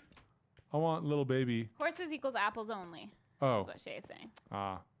canes. I want little baby. Horses equals apples only. Oh, That's what Shay is saying.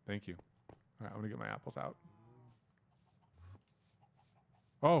 thank you. All right, I'm gonna get my apples out.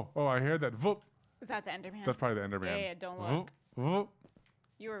 Oh, I heard that. Voop. Is that the Enderman? That's probably the Enderman. Yeah, don't look. Voop, voop.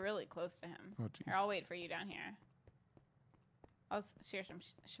 You were really close to him. Oh, jeez. Here, I'll wait for you down here. I'll share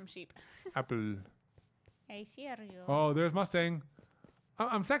some sheep. Apple. I share you. Oh, there's Mustang.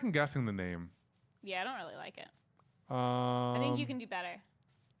 I'm second guessing the name. Yeah, I don't really like it. I think you can do better.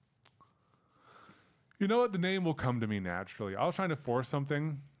 You know what? The name will come to me naturally. I was trying to force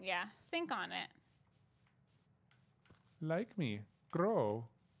something. Yeah, think on it. Like me. Grow.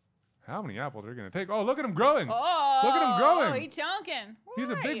 How many apples are you going to take? Oh, look at him growing. Oh, Look at him growing. Oh, he's chunking. He's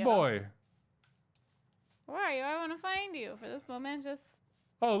a Where big are you? boy. Where are you? I want to find you for this moment. Just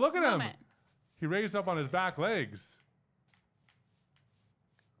Oh, look at him. moment. He raised up on his back legs.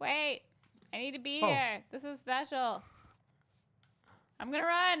 Wait, I need to be Oh. here. This is special. I'm gonna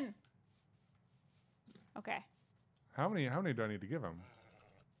run. Okay. How many do I need to give him?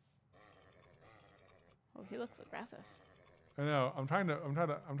 Oh, he looks aggressive. I know. I'm trying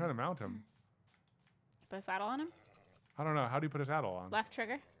to mount him. Put a saddle on him. I don't know. How do you put a saddle on? Left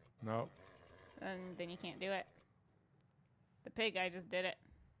trigger. No. And then you can't do it. The pig, I just did it.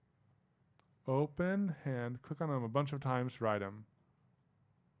 Open hand. Click on him a bunch of times to ride him.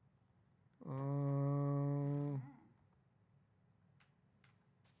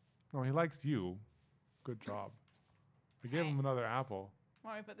 Oh, he likes you. Good job. I gave him another apple.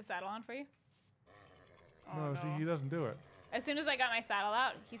 Want me to put the saddle on for you? Oh, No, see, he doesn't do it. As soon as I got my saddle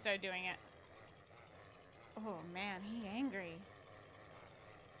out, he started doing it. Oh man, he angry.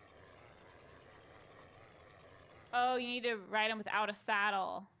 Oh, you need to ride him without a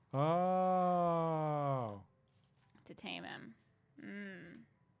saddle Oh. to tame him.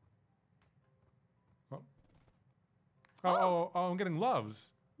 Oh, I'm getting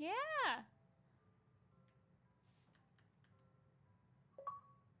loves. Yeah.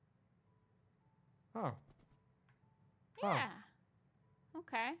 Oh. Yeah.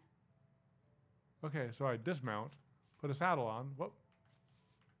 Okay. Okay, so I dismount, put a saddle on. Whoop.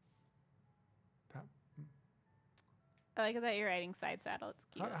 Tap. I like that you're riding side saddle. It's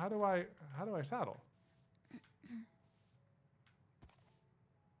cute. How do I saddle?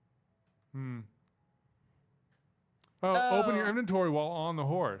 Oh, open your Oh. inventory while on the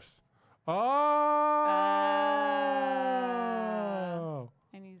horse. Oh.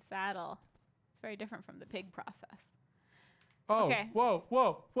 I need saddle. It's very different from the pig process. Oh, Okay. whoa,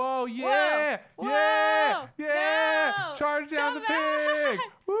 yeah, Whoa, yeah, whoa, yeah. go, Charge down go the pig.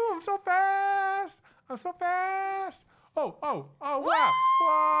 back. Woo, I'm so fast. Oh,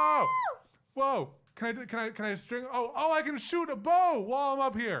 wow. Whoa. Can I string? Oh, I can shoot a bow while I'm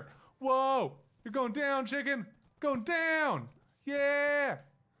up here. Whoa. You're going down, chicken. Going down. Yeah.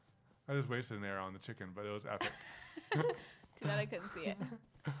 I just wasted an arrow on the chicken, but it was epic. Too bad I couldn't see it.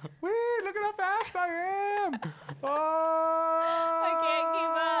 Whee, look at how fast I am. Oh. I can't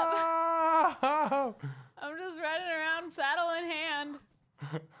keep up. I'm just running around, saddle in hand.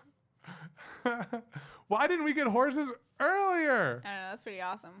 Why didn't we get horses earlier? I don't know. That's pretty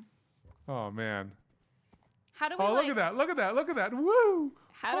awesome. Oh, man. How do we Oh, like? look at that. Woo.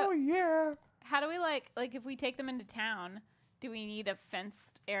 How do Yeah. how do we like if we take them into town? Do we need a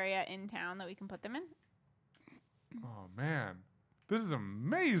fenced area in town that we can put them in? Oh, man. This is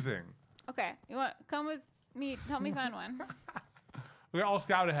amazing. Okay, you want come with Help me find one. Okay, I'll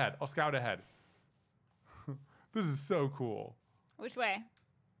scout ahead. This is so cool. Which way?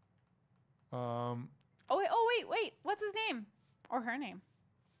 Oh Wait. What's his name? Or her name?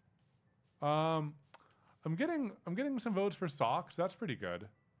 I'm getting some votes for Socks. That's pretty good.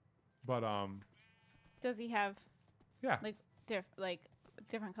 But Does he have yeah. like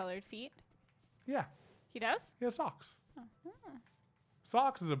different colored feet? Yeah. He does? Yeah, Socks. Oh.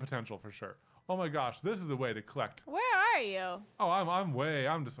 Socks is a potential for sure. Oh my gosh, this is the way to collect. Where are you? Oh,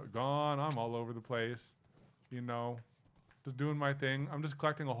 I'm just gone. I'm all over the place. You know, just doing my thing. I'm just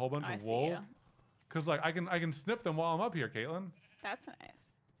collecting a whole bunch of wool. You. Cause like I can snip them while I'm up here, Katelyn. That's nice.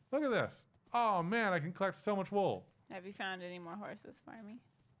 Look at this. Oh man, I can collect so much wool. Have you found any more horses for me?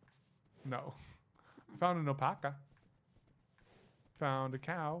 No. Found an alpaca. Found a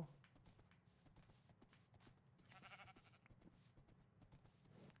cow.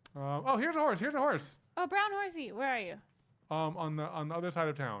 Oh, here's a horse. Oh, brown horsey. Where are you? On the other side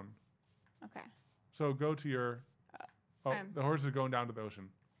of town. Okay. So go to your. The horse is going down to the ocean.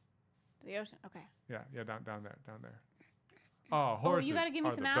 The ocean. Okay. Yeah, down there. Oh, horses. Oh, you gotta give me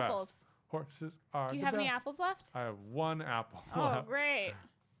some best. apples. Horses are. Do you have any apples left? I have one apple. Oh, left. great.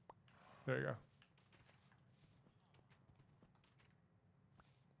 There you go.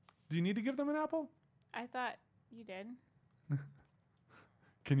 Do you need to give them an apple? I thought you did.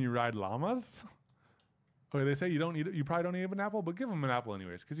 Can you ride llamas? Okay, they say you probably don't need an apple, but give them an apple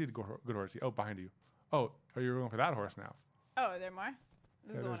anyways, because he's a good horse. Oh, behind you. Oh, you're going for that horse now. Oh, are there more?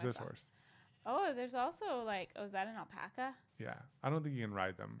 There's this horse. Oh, there's also is that an alpaca? Yeah, I don't think you can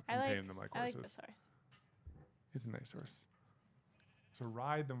ride them and tame them like horses. I like this horse. It's a nice horse. So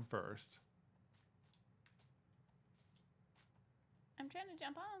ride them first. I'm trying to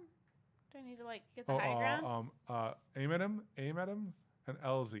jump on. Do I need to get the high ground? Aim at him, and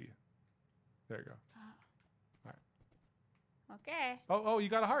LZ. There you go. Oh. All right. Okay. Oh, you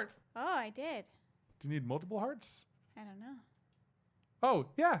got a heart. Oh, I did. Do you need multiple hearts? I don't know. Oh,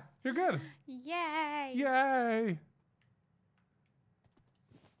 yeah, you're good. Yay. Yay.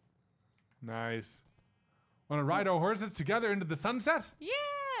 Nice. Want to ride our horses together into the sunset? Yeah.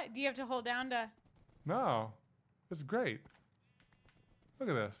 Do you have to hold down to? No. It's great. Look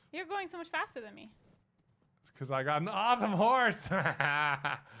at this. You're going so much faster than me. It's because I got an awesome horse.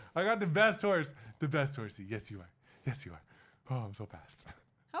 I got the best horse. The best horsey. Yes, you are. Yes, you are. Oh, I'm so fast.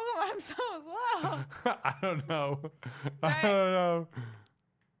 How come I'm so slow? I don't know. I don't know.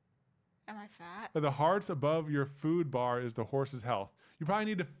 Am I fat? The hearts above your food bar is the horse's health. You probably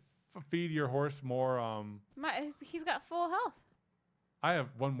need to feed your horse more. He's got full health. I have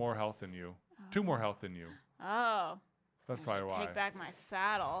one more health than you. Oh. 2 more health than you. Oh. That's probably why. Take back my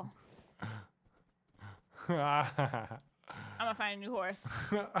saddle. I'm gonna find a new horse.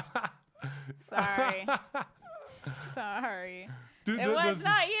 Sorry. Sorry. It was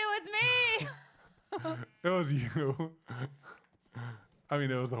not you, it's me. It was you. I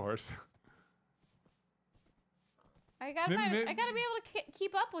mean, it was the horse. I gotta be able to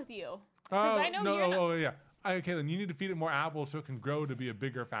keep up with you. Because I know you're not. Oh, yeah. Okay, then you need to feed it more apples so it can grow to be a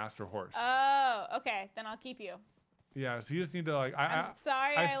bigger, faster horse. Oh, okay. Then I'll keep you. Yeah, so you just need to I'm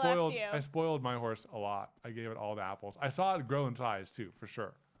sorry I left you. I spoiled my horse a lot. I gave it all the apples. I saw it grow in size too, for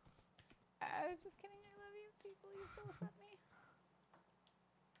sure. I was just kidding. I love you. People, you still accept me.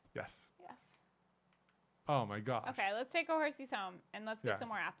 Yes. Yes. Oh my gosh. Okay, let's take our horses home and let's get some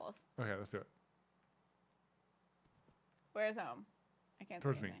more apples. Okay, let's do it. Where's home? I can't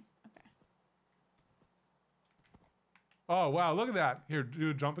Towards see anything. Okay. Oh wow, look at that. Here, do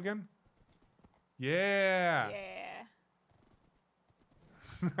a jump again. Yeah. Yeah.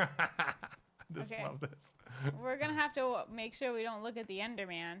 I just love this. We're gonna have to make sure we don't look at the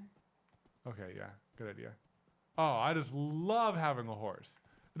Enderman. Okay, yeah, good idea. Oh, I just love having a horse.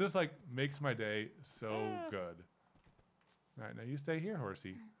 It just makes my day so good. All right, now you stay here,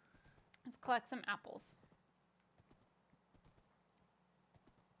 horsey. Let's collect some apples.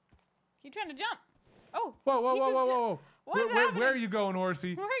 You trying to jump? Oh. Whoa. What's happening? Where are you going,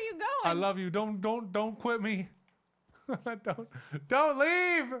 horsey? Where are you going? I love you. Don't quit me. don't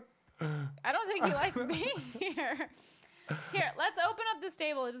leave. I don't think he likes being here. Here, let's open up the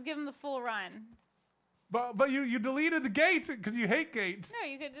stable and just give him the full run. But you deleted the gate because you hate gates. No,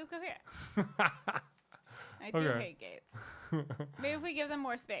 you could just go here. I do hate gates. Maybe if we give them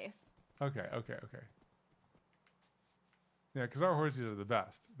more space. Okay. Yeah, because our horses are the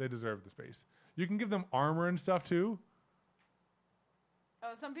best. They deserve the space. You can give them armor and stuff too.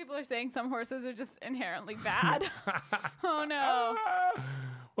 Oh, some people are saying some horses are just inherently bad. Oh no.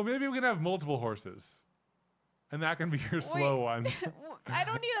 Well, maybe we can have multiple horses. And that can be your slow one. I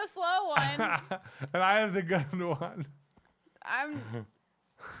don't need a slow one. And I have the good one. How can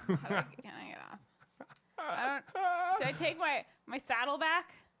I get off? Should I take my saddle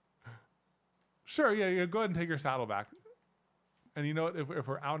back? Sure, yeah, go ahead and take your saddle back. And you know what? If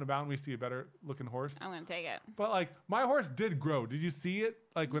we're out and about and we see a better looking horse. I'm going to take it. But like, my horse did grow. Did you see it?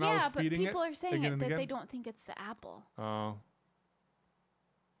 Like when I was feeding it? Yeah, but people are saying again that again? they don't think it's the apple. Oh.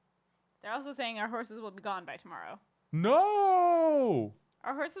 They're also saying our horses will be gone by tomorrow. No!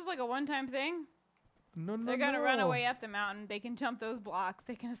 Our horse is like a one-time thing. No. They're going to run away up the mountain. They can jump those blocks.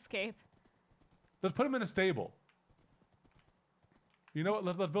 They can escape. Let's put him in a stable. You know what?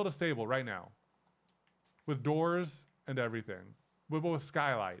 Let's build a stable right now. With doors and everything. With both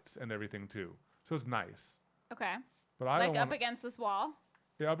skylights and everything too. So it's nice. Okay. But I like don't up against this wall?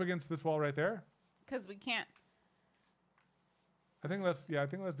 Yeah, up against this wall right there. Because we can't. I think let's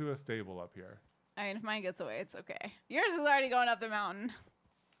do a stable up here. I mean, if mine gets away, it's okay. Yours is already going up the mountain.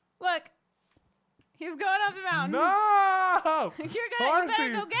 Look. He's going up the mountain. No! You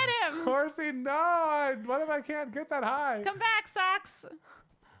better go get him. Horsey, no! What if I can't get that high? Come back, Socks.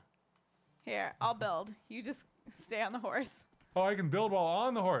 Here, I'll build. You just stay on the horse. Oh, I can build while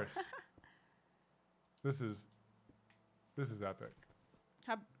on the horse. This is epic.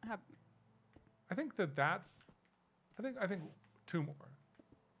 How I think that's. I think 2 more.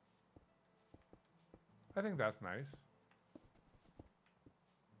 I think that's nice.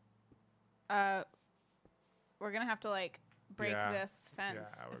 We're gonna have to like break this fence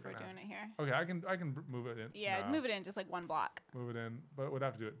if we're gonna doing it here. Okay, I can move it in. Yeah, move it in just like 1 block. Move it in, but we'd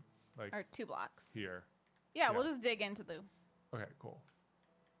have to do it like. Or 2 blocks. Here. Yeah, we'll just dig into the. Okay, cool.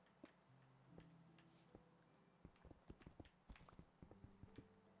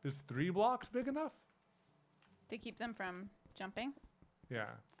 Is 3 blocks big enough? To keep them from jumping? Yeah.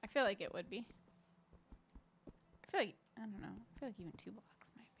 I feel like it would be. I don't know. I feel like even 2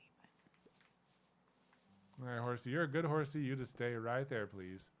 blocks might be. All right, Horsey, you're a good Horsey. You just stay right there,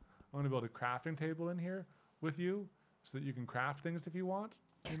 please. I want to build a crafting table in here with you so that you can craft things if you want,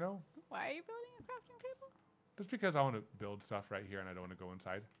 you know? Why are you building a crafting table? Just because I want to build stuff right here and I don't want to go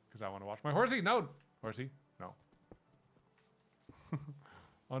inside because I want to watch my Horsey. No! Horsey, no. I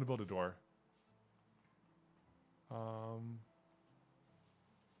want to build a door. I'll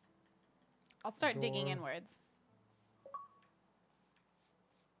start digging inwards.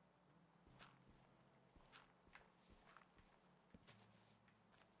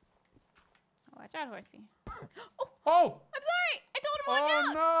 Watch out, Horsey. Oh! I'm sorry! I told him watch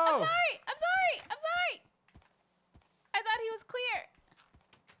out! No! I'm sorry! I thought he was clear.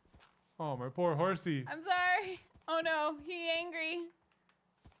 Oh, my poor Horsey. I'm sorry. Oh no, he angry.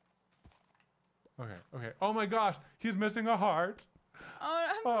 Okay. Oh my gosh, he's missing a heart. Oh,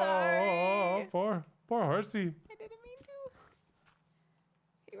 I'm sorry. Oh, poor Horsey. I didn't mean to.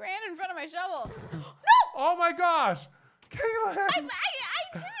 He ran in front of my shovel. No! Oh my gosh! Katelyn! I didn't know.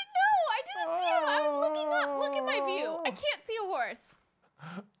 I didn't see him. I was looking up. Look at my view. I can't see a horse.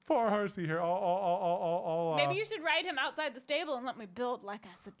 Poor Horsey here. Maybe you should ride him outside the stable and let me build like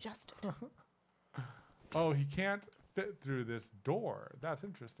I suggested. Oh, he can't fit through this door. That's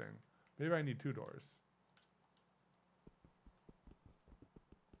interesting. Maybe I need 2 doors.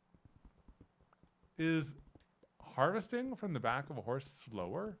 Is harvesting from the back of a horse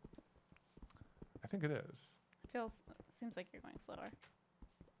slower? I think it is. Seems like you're going slower.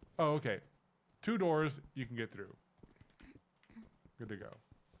 Oh, okay. 2 doors you can get through. Good to go.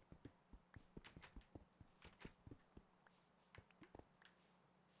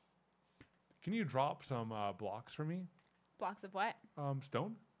 Can you drop some blocks for me? Blocks of what?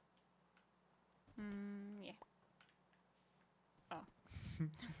 Stone? Yeah. Oh.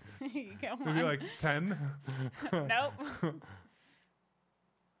 You go on. Maybe like 10? Nope.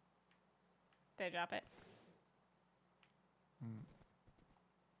 Did I drop it?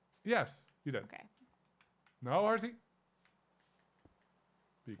 Yes, you did. Okay. No, Horsey.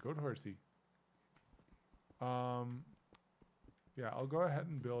 Be good, Horsey. Yeah, I'll go ahead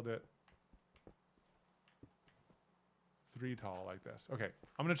and build it 3 tall like this. Okay,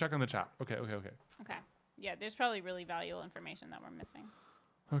 I'm gonna check on the chat. Okay. Okay. Yeah, there's probably really valuable information that we're missing.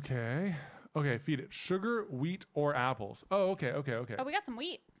 Okay, feed it. Sugar, wheat, or apples. Oh, okay. Oh, we got some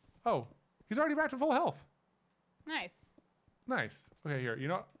wheat. Oh, he's already back to full health. Nice. Nice. Okay, here. You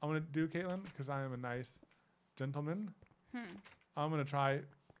know what I'm gonna do, Katelyn? Because I am a nice gentleman. I'm gonna try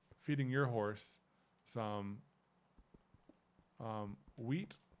feeding your horse some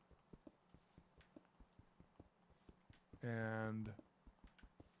wheat and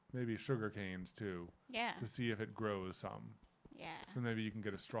maybe sugar canes too. Yeah. To see if it grows some. Yeah. So maybe you can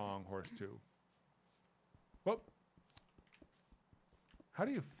get a strong horse too. Whoop. How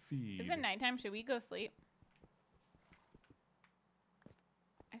do you feed? Is it nighttime? Should we go sleep?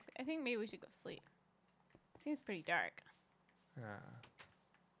 I think maybe we should go sleep. Seems pretty dark. Yeah.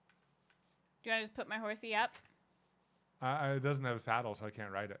 Do you want to just put my horsey up? It doesn't have a saddle, so I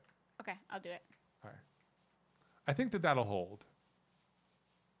can't ride it. Okay, I'll do it. All right. I think that'll hold.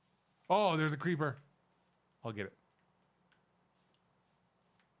 Oh, there's a creeper. I'll get it.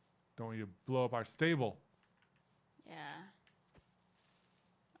 Don't want you to blow up our stable. Yeah.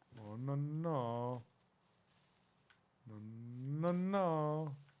 Oh, no, no. No, no,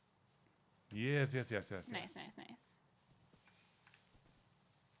 no. Yes, yes, yes, yes. Nice, yes. nice, nice.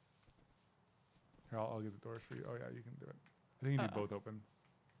 Here, I'll get the doors for you. Oh, yeah, you can do it. I think you need both open.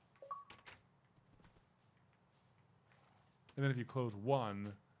 And then if you close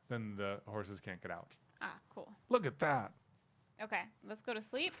one, then the horses can't get out. Ah, cool. Look at that. Okay, let's go to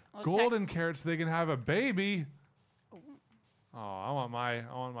sleep. We'll Golden carrots, so they can have a baby. Ooh. Oh, I want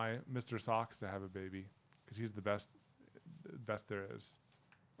my Mr. Socks to have a baby because he's the best there is.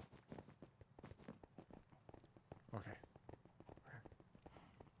 Okay.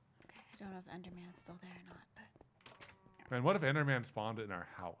 Okay, I don't know if Enderman's still there or not, but. Man, what if Enderman spawned in our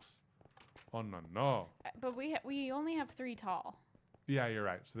house? Oh no no. But we only have 3 tall. Yeah, you're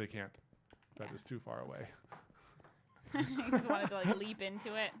right. So they can't. That Yeah. is too far away. You just wanted to like leap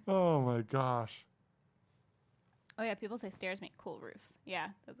into it. Oh my gosh. Oh yeah, people say stairs make cool roofs. Yeah,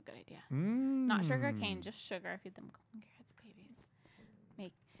 that's a good idea. Mm. Not sugar cane, just sugar. Feed them golden carrots,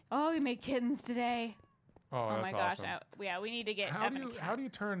 babies. We made kittens today. Oh, Oh that's my gosh. awesome. Yeah, we need to get How Evan do a you cat. how do you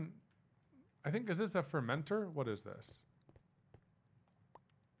turn? I think is this a fermenter? What is this?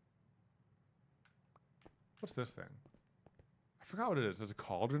 What's this thing? I forgot what it is. Is it a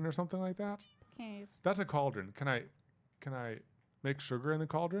cauldron or something like that? Can you use That's a cauldron. Can I make sugar in the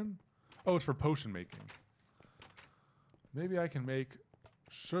cauldron? Oh, it's for potion making. Maybe I can make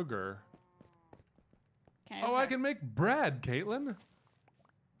sugar. Can Oh, I can make bread, Katelyn.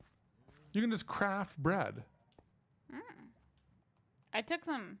 You can just craft bread. I took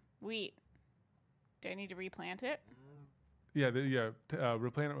some wheat. Do I need to replant it? Yeah,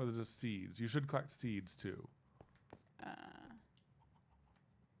 replant it with the seeds. You should collect seeds too.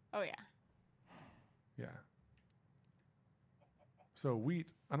 Oh yeah. Yeah. So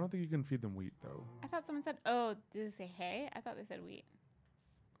wheat, I don't think you can feed them wheat though. I thought someone said, oh, did they say hay? I thought they said wheat.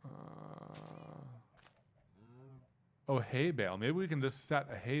 Oh, hay bale. Maybe we can just set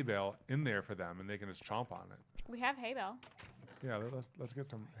a hay bale in there for them and they can just chomp on it. We have hay bale. Yeah, let's get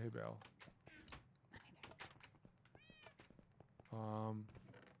some hay bale. All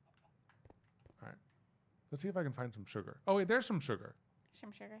right. Let's see if I can find some sugar. Oh wait, there's some sugar.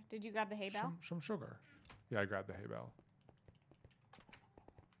 Some sugar. Did you grab the hay bale? Some sugar. Yeah, I grabbed the hay bale.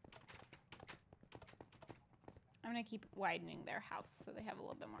 I'm gonna keep widening their house so they have a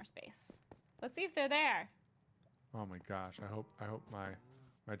little bit more space. Let's see if they're there. Oh my gosh, I hope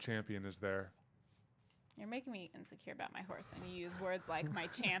my champion is there. You're making me insecure about my horse when you use words like my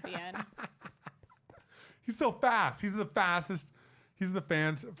champion. He's so fast. He's the fastest. He's the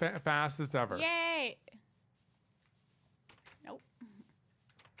fastest ever. Yay! Nope.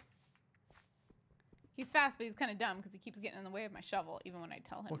 He's fast, but he's kind of dumb because he keeps getting in the way of my shovel, even when I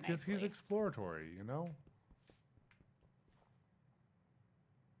tell him Well, because nicely. he's exploratory, you know.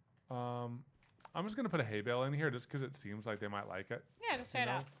 I'm just gonna put a hay bale in here just because it seems like they might like it. Yeah, just try it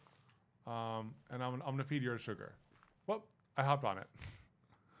out. And I'm gonna feed yours sugar. Well, I hopped on it.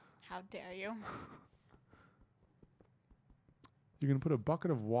 How dare you? You can put a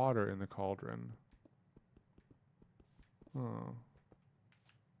bucket of water in the cauldron. Oh.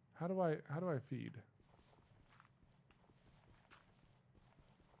 How do I feed?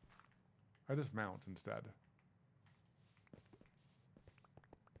 I just mount instead.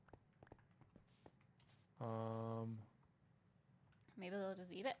 Maybe they'll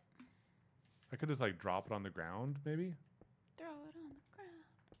just eat it. I could just like drop it on the ground, maybe. Throw it on the ground.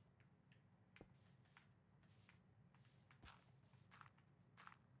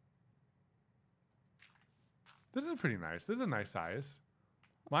 This is pretty nice. This is a nice size.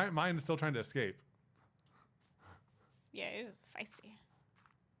 Mine is still trying to escape. Yeah, you're just feisty.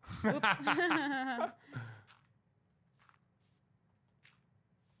 Oops.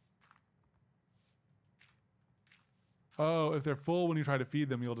 Oh, if they're full when you try to feed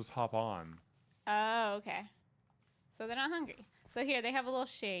them, you'll just hop on. Oh, okay. So they're not hungry. So here, they have a little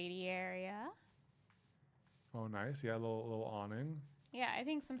shady area. Oh, nice. Yeah, a little awning. Yeah, I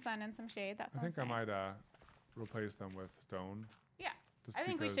think some sun and some shade. That I sounds think nice. I might replace them with stone. Yeah, Just I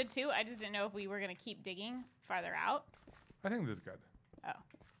think we because- should too. I just didn't know if we were going to keep digging farther out. I think this is good. Oh.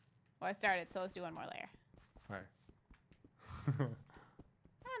 Well, I started, so let's do one more layer. Okay. I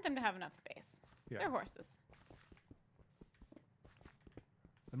want them to have enough space. Yeah. They're horses.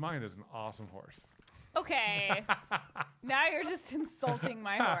 And mine is an awesome horse. Okay. Now you're just insulting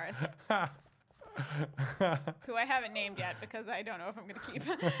my horse, who I haven't named yet because I don't know if I'm going to keep.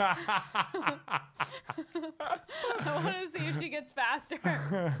 I want to see if she gets faster.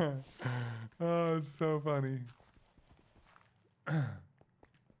 Oh, it's so funny. I'm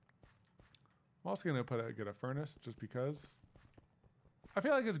also going to get a furnace just because I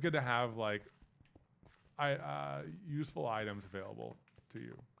feel like it's good to have like useful items available to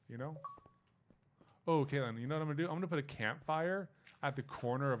you, you know? Oh, Katelyn, you know what I'm going to do? I'm going to put a campfire at the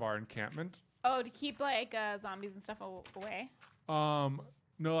corner of our encampment. Oh, to keep like zombies and stuff away? No,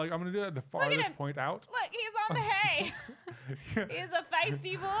 like I'm going to do it at the farthest point out. Look, he's on the hay. He's a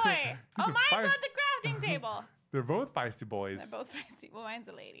feisty boy. He's Oh, mine's on the crafting table. They're both feisty boys. They're both feisty. Well, mine's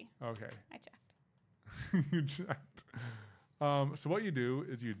a lady. Okay. I checked. You checked. So what you do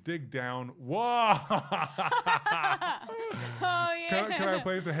is you dig down. Whoa! Oh, yeah. Can I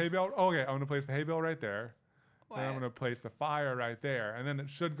place the hay bale? Okay, I'm going to place the hay bale right there. What? And I'm going to place the fire right there. And then it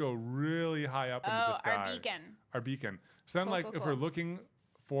should go really high up into the sky. Our beacon. Our beacon. So then, Cool, cool, if cool. we're looking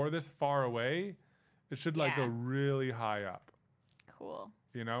for this far away, it should, like, go Yeah. really high up. Cool.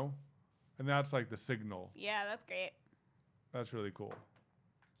 You know? And that's, like, the signal. Yeah, that's great. That's really cool.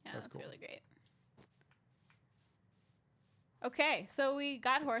 Yeah, That's that's cool. really great. Okay, so we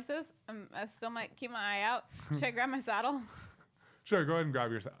got horses. I still might keep my eye out. Should I grab my saddle? Sure, go ahead and grab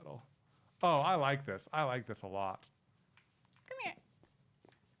your saddle. Oh, I like this. I like this a lot. Come here.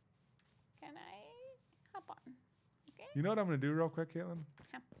 Can I hop on? Okay. You know what I'm going to do real quick, Katelyn?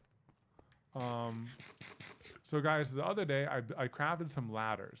 Yeah. So guys, the other day I crafted some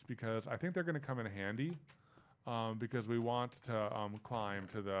ladders because I think they're going to come in handy because we want to climb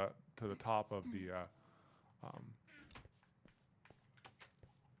to the top of the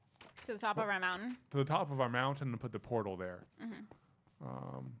To the top of our mountain. to the top of our mountain and put the portal there.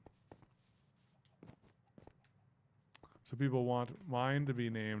 So people want mine to be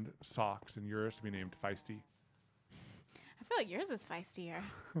named Socks and yours to be named Feisty. I feel like yours is feistier.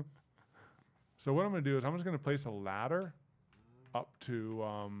 So what I'm going to do is I'm just going to place a ladder up to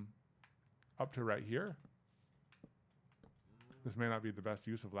right here. This may not be the best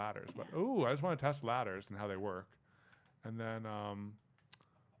use of ladders, but ooh, I just want to test ladders and how they work. And then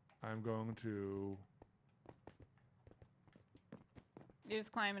I'm going to... You're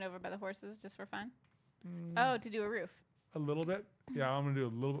just climbing over by the horses just for fun? Oh, to do a roof. A little bit. Yeah, I'm going to do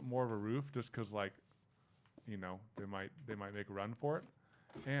a little bit more of a roof just because, like, you know, they might make a run for it.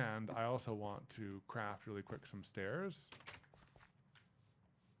 And I also want to craft really quick some stairs.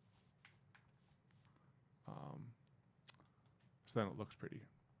 So then it looks pretty.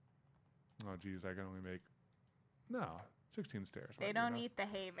 Oh, geez, I can only make... No, 16 stairs. They don't eat the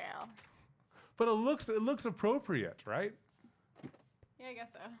hay bale. But it looks appropriate, right? Yeah, I guess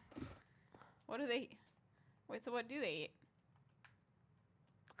so. What do they eat? Wait, so what do they eat?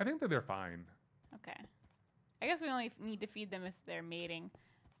 I think that they're fine. Okay. I guess we only need to feed them if they're mating.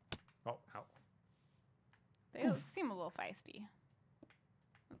 Oh, ow. They seem a little feisty.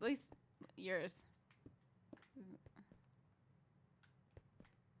 At least yours.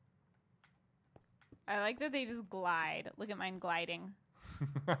 I like that they just glide. Look at mine gliding.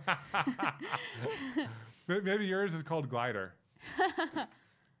 Maybe yours is called Glider.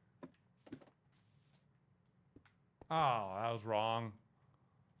 Oh, that was wrong.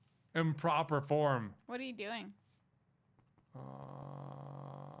 Improper form. What are you doing?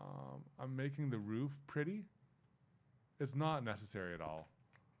 I'm making the roof pretty. It's not necessary at all.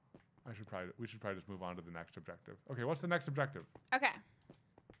 We should probably just move on to the next objective. Okay, what's the next objective? Okay.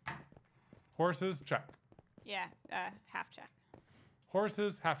 Horses, check. Yeah, half check.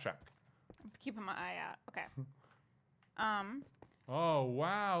 Horses, half check. I'm keeping my eye out. Okay. Oh,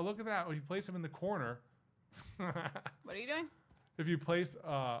 wow, look at that. When you place them in the corner. What are you doing? If you place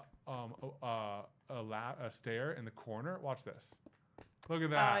a stair in the corner, watch this. Look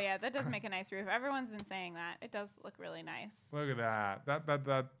at that. Oh yeah, that does make a nice roof. Everyone's been saying that. It does look really nice. Look at that.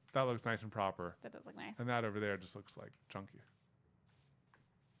 That looks nice and proper. That does look nice. And that over there just looks like chunky.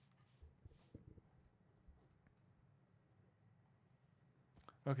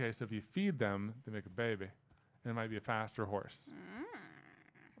 Okay, so if you feed them, they make a baby. And it might be a faster horse.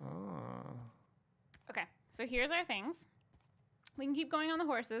 Oh. Okay, so here's our things. We can keep going on the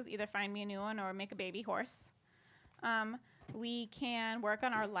horses, either find me a new one or make a baby horse. We can work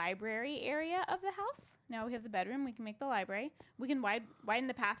on our library area of the house. Now we have the bedroom, we can make the library. We can widen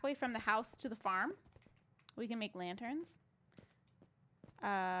the pathway from the house to the farm. We can make lanterns.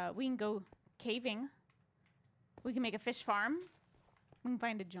 We can go caving We can make a fish farm. We can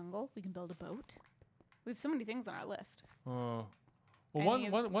find a jungle. We can build a boat. We have so many things on our list. Well, Any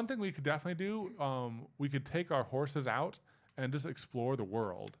one thing we could definitely do, we could take our horses out and just explore the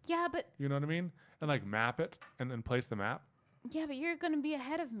world. Yeah, but You know what I mean? And like map it and then place the map. you're gonna be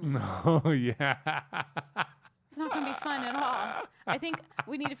ahead of me. Oh yeah. It's not gonna be fun at all. I think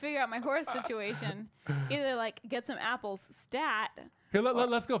we need to figure out my horse situation. Either like get some apples stat. Here,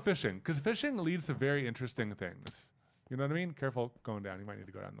 let's go fishing, because fishing leads to very interesting things. You know what I mean? Careful going down. You might need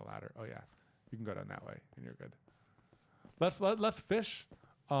to go down the ladder. Oh yeah, you can go down that way, and you're good. Let's fish.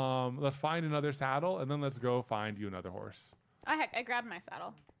 Let's find another saddle, and then let's go find you another horse. Oh heck, I grabbed my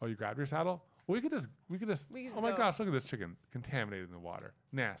saddle. Oh, you grabbed your saddle? Well, we could just. We just Oh my go- gosh! Look at this chicken contaminated in the water.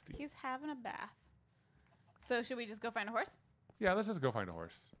 Nasty. He's having a bath. So should we just go find a horse? Yeah, let's just go find a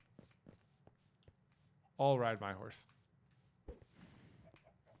horse. I'll ride my horse.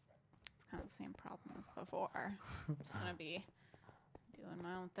 It's kind of the same problem as before. I'm just gonna be doing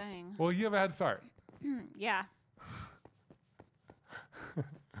my own thing. Well, you have a head start. Yeah.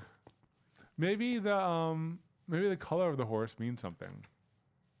 Maybe the color of the horse means something.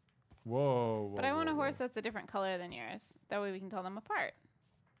 Whoa. But I want a whoa. horse that's a different color than yours. That way we can tell them apart.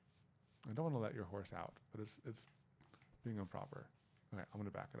 I don't want to let your horse out, but it's being improper. Okay, I'm gonna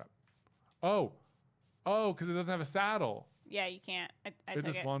back it up. Oh, because it doesn't have a saddle. Yeah, you can't. I It took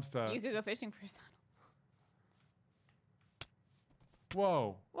just it. wants to. You could go fishing for a saddle.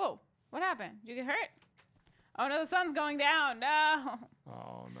 Whoa. Whoa, what happened? Did you get hurt? Oh no, the sun's going down. No.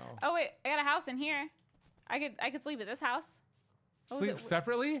 Oh no. Oh wait, I got a house in here. I could sleep at this house. What was Sleep it?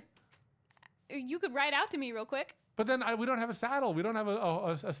 separately? You could ride out to me real quick. But then we don't have a saddle. We don't have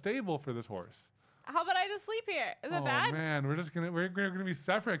a stable for this horse. How about I just sleep here? Is it Oh bad? man, we're gonna be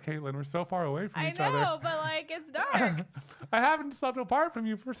separate, Caitlin. We're so far away from I each other. know, but like it's dark. I haven't slept apart from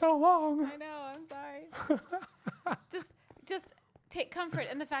you for so long. I know. I'm sorry. just take comfort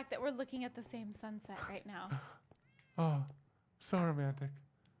in the fact that we're looking at the same sunset right now. Oh, so romantic.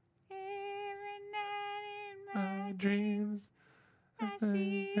 Every night in My dreams. I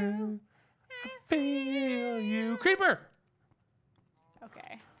see you. I feel you. Creeper!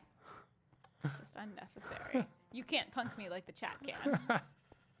 Okay. It's just unnecessary. You can't punk me like the chat can.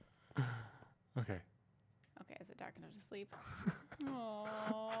 Okay. Okay, is it dark enough to sleep?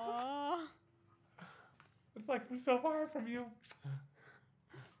 Aww. It's like we're so far from you.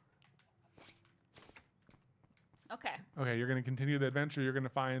 Okay, Okay, you're gonna continue the adventure. You're gonna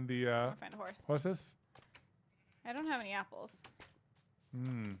find the I'm gonna find a horse. what's this? I don't have any apples.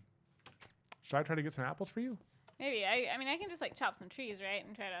 Should I try to get some apples for you? Maybe. I mean, I can just like chop some trees, right?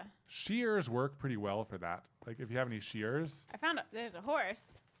 And try to... Shears work pretty well for that. Like if you have any shears. I found there's a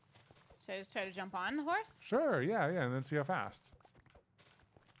horse. Should I just try to jump on the horse? Sure, yeah, and then see how fast.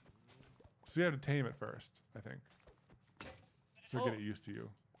 So you have to tame it first, I think. So get it used to you.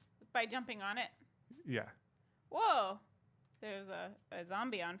 By jumping on it? Yeah. Whoa! There's a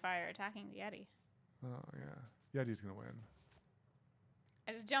zombie on fire attacking the Yeti. Oh yeah. Yeti's gonna win.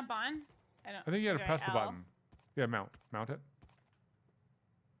 I just jump on? I think you had to do press the L? button. Yeah, mount it.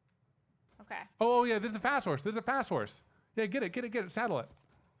 Okay. Oh yeah, there's a fast horse. There's a fast horse. Yeah, get it, saddle it.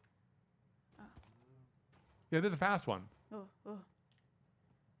 Oh. Yeah, there's a fast one. Ooh, ooh.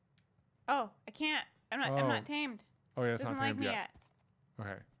 Oh, I can't. I'm Oh. not tamed. Oh yeah, it's Doesn't not like tamed me yet. yet.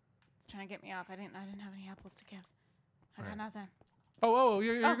 Okay. It's trying to get me off. I didn't have any apples to give. I got Okay. nothing. Oh,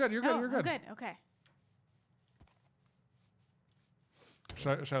 you're good. You're good. Oh, You're good. I'm good. Okay.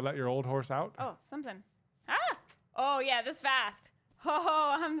 Should I let your old horse out? Oh, something. Ah! Oh yeah, this fast.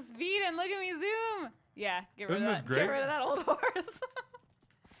 Oh, I'm speeding. Look at me zoom. Yeah, get rid Isn't of this that. great? Get rid of that old horse.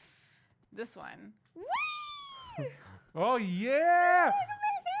 This one. Whee! Oh yeah!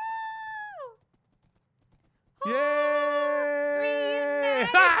 Yay!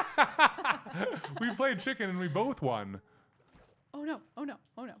 We played chicken and we both won. Oh no! Oh no!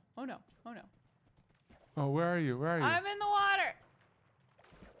 Oh no! Oh no! Oh no! Oh, where are you? Where are you? I'm in the water.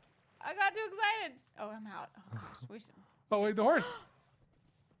 I got too excited. Oh, I'm out. Oh gosh, we should. Oh wait, the horse.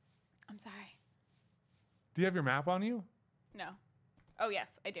 I'm sorry. Do you have your map on you? No. Oh yes,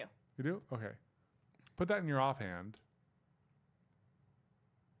 I do. You do? Okay. Put that in your offhand.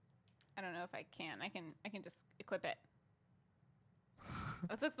 I don't know if I can. I can just equip it.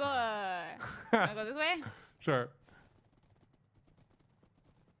 Let's explore. Wanna go this way? Sure.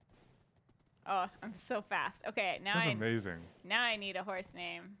 Oh, I'm so fast. Okay, That's amazing. now I need a horse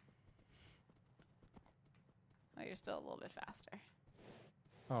name. Oh, you're still a little bit faster.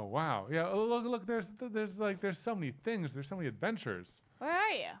 Oh wow. Yeah. Oh, look. There's so many things. There's so many adventures. Where are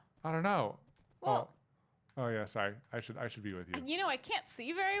you? I don't know. Well, Oh yeah. Sorry. I should be with you. you know I can't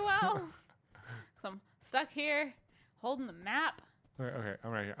see very well. stuck here, holding the map. Okay,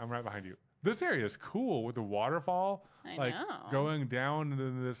 I'm right here. I'm right behind you. This area is cool with the waterfall, I like know. going down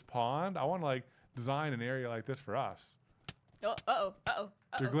into this pond. I want to like design an area like this for us. Oh, uh-oh, uh-oh, uh-oh.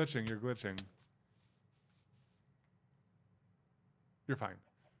 You're glitching. You're glitching. You're fine.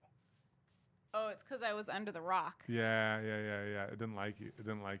 Oh, it's because I was under the rock. Yeah. It didn't like you. It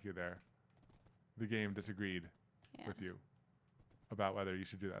didn't like you there. The game disagreed with you about whether you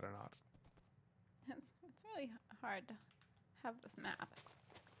should do that or not. It's really hard to have this map.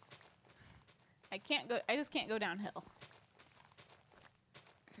 I just can't go downhill.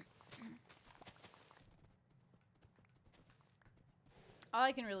 All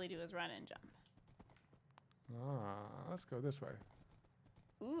I can really do is run and jump. Let's go this way.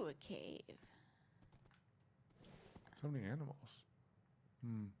 Ooh, a cave. So many animals.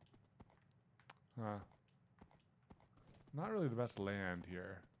 Not really the best land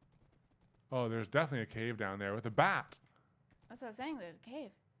here. Oh, there's definitely a cave down there with a bat. That's what I was saying. There's a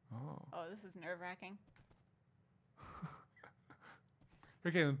cave. Oh. Oh, this is nerve-wracking.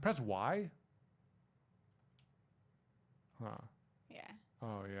 Okay, then press Y. Huh. Yeah.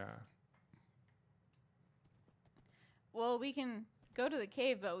 Oh, yeah. Well, we can go to the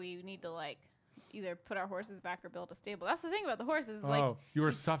cave, but we need to, like, either put our horses back or build a stable. That's the thing about the horses. Oh, you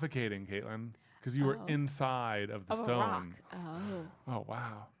were suffocating, Katelyn, because you were inside of the of stone. a rock. Oh. Oh,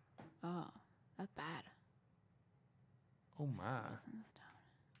 wow. Oh, that's bad. Oh, my. What's in the stone?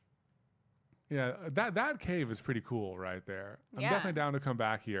 Yeah, that cave is pretty cool right there. I'm Yeah. definitely down to come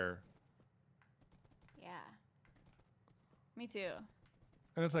back here. Yeah. Me too.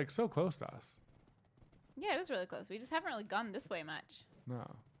 And it's like so close to us. Yeah, it is really close. We just haven't really gone this way much. No.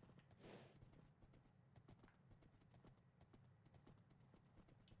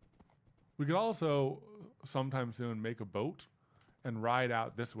 We could also sometime soon make a boat and ride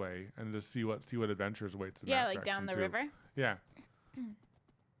out this way and just see what adventures awaits in Yeah, that like down the direction, too. river. Yeah.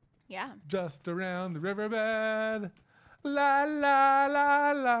 Yeah. Just around the riverbed. La la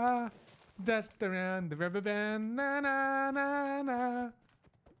la la. Just around the riverbed. Na na na na.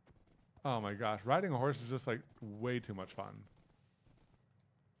 Oh my gosh, riding a horse is just like way too much fun.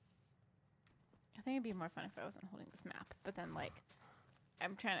 I think it'd be more fun if I wasn't holding this map. But then, like,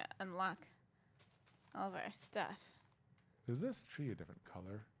 I'm trying to unlock all of our stuff. Is this tree a different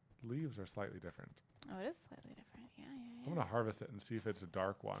color? Leaves are slightly different. Oh, it is slightly different. Yeah. I'm gonna harvest it and see if it's a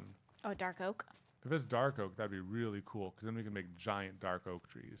dark one. Oh, dark oak. If it's dark oak, that'd be really cool, because then we can make giant dark oak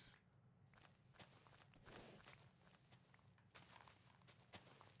trees.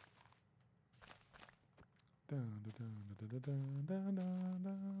 Dun, dun, dun, dun, dun, dun, dun,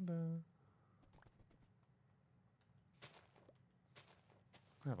 dun, dun.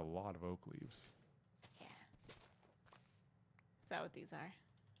 I have a lot of oak leaves. Yeah. Is that what these are?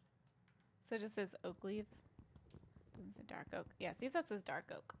 So it just says oak leaves? Doesn't say dark oak. Yeah, see if that says dark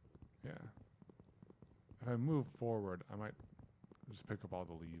oak. Yeah. If I move forward, I might just pick up all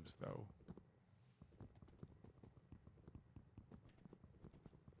the leaves, though.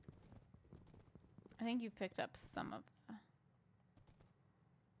 I think you've picked up some of the...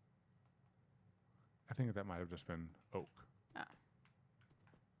 I think that might have just been oak. Oh.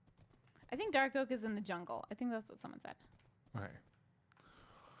 I think dark oak is in the jungle. I think that's what someone said. Okay.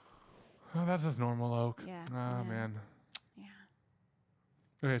 Oh, that's just normal oak. Yeah. Oh, man. Yeah.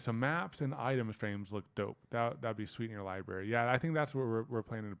 Okay, so maps and items frames look dope. That'd be sweet in your library. Yeah, I think that's where we're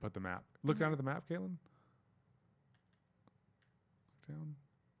planning to put the map. Look down at the map, Katelyn. Look down.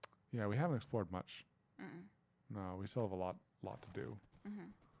 Yeah, we haven't explored much. No, we still have a lot to do.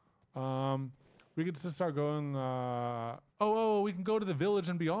 We could just start going. We can go to the village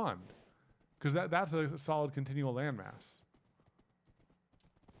and beyond, because that's a solid continual landmass.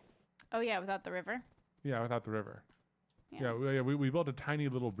 Oh, yeah, without the river? Yeah, without the river. Yeah, we built a tiny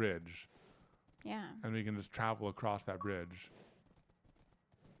little bridge. Yeah. And we can just travel across that bridge.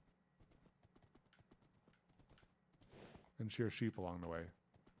 And shear sheep along the way.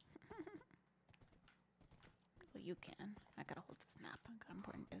 Well, you can. I gotta hold this map. I've got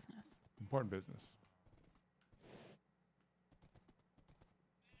important business. Important business.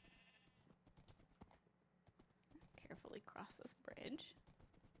 Carefully cross this bridge.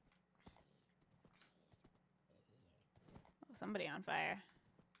 Oh, somebody on fire.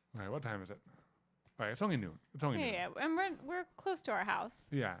 All right, what time is it? All right, it's only noon. It's only noon. Yeah, and we're close to our house.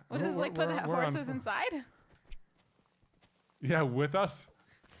 Yeah. We'll just like put the horses inside. Yeah, with us.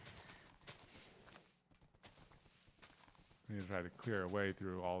 We need to try to clear a way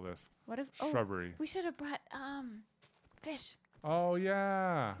through all this shrubbery. We should have brought fish. Oh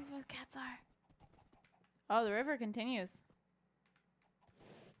yeah. These are where the cats are. Oh, the river continues.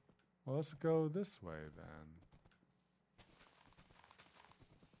 Well, let's go this way then.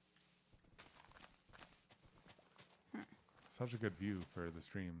 Such a good view for the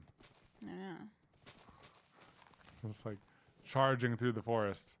stream. Yeah. It's like charging through the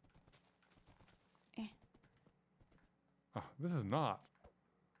forest. Oh, this is not.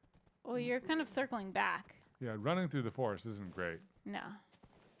 Well, you're kind of circling back. Yeah, running through the forest isn't great. No.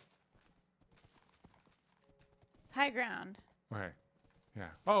 High ground. Okay.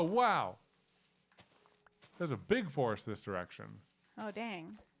 Yeah. Oh, wow. There's a big forest this direction. Oh,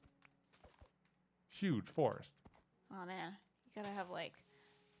 dang. Huge forest. Oh, man. You gotta have, like...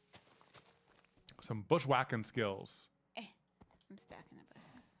 Some bushwhacking skills. I'm stacking the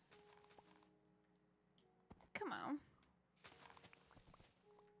bushes. Come on.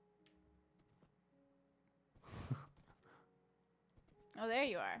 Oh, there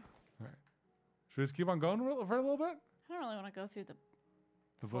you are. All right. Should we just keep on going for a little bit? I don't really want to go through the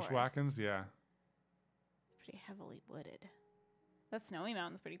forest. Bushwhackings, yeah. It's pretty heavily wooded. That snowy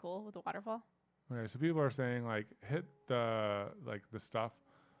mountain's pretty cool with the waterfall. Okay, so people are saying like hit the stuff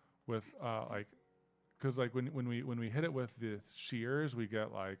with because like when we hit it with the shears we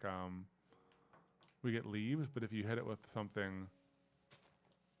get leaves, but if you hit it with something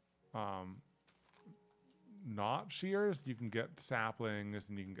not shears, you can get saplings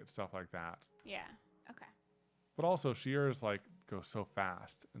and you can get stuff like that. Yeah. Okay. But also shears like go so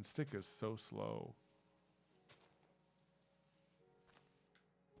fast and stick is so slow.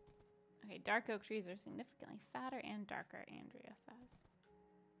 Okay, dark oak trees are significantly fatter and darker, Andrea says.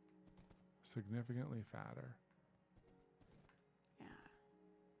 Significantly fatter. Yeah.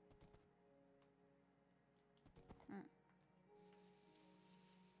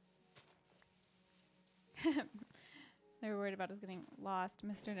 They were worried about us getting lost.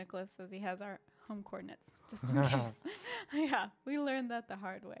 Mr. Nicholas says he has our home coordinates, just in case. Yeah, we learned that the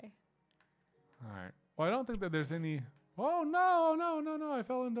hard way. All right. Well, I don't think that there's any... Oh, no. I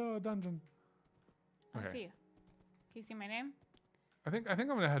fell into a dungeon. Okay. I see you. Can you see my name? I think I'm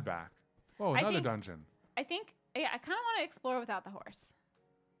going to head back. Oh, another dungeon. I think, yeah, I kind of want to explore without the horse.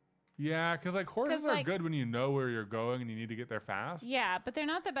 Yeah, because like horses are good when you know where you're going and you need to get there fast. Yeah, but they're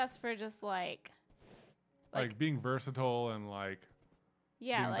not the best for just like being versatile and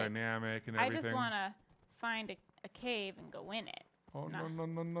being dynamic and everything. I just want to find a cave and go in it. Oh, no.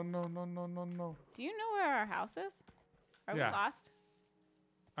 Do you know where our house is? Are we lost?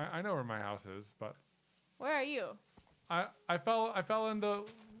 I know where my house is, but... Where are you? I fell into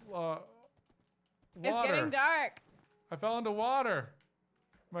water. It's getting dark. I fell into water.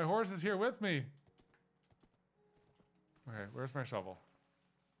 My horse is here with me. Okay, where's my shovel?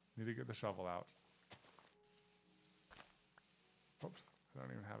 Need to get the shovel out. Oops, I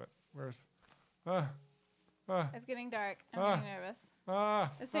don't even have it. Where's... It's getting dark. I'm getting nervous.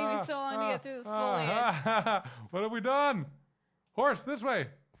 It's taking me so long to get through this foliage. What have we done? Horse, this way.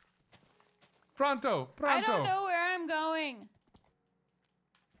 Pronto. I don't know where I'm going.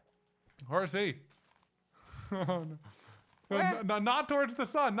 Horsey. Oh, no. No, not towards the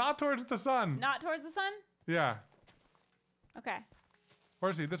sun. Not towards the sun. Not towards the sun? Yeah. Okay.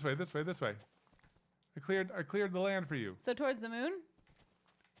 Horsey, this way. I cleared the land for you. So towards the moon?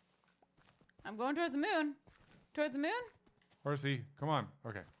 I'm going towards the moon. Towards the moon? Horsey, come on.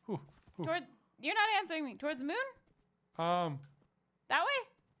 Okay. You're not answering me. Towards the moon? That way?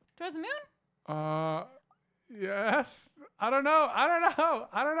 Towards the moon? Yes. I don't know.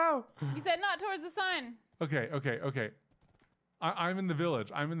 You said not towards the sun. Okay. I'm in the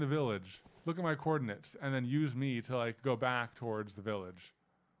village. Look at my coordinates and then use me to go back towards the village.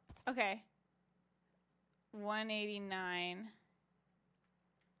 Okay. 189.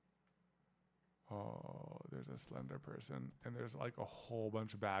 Oh, there's a slender person and there's a whole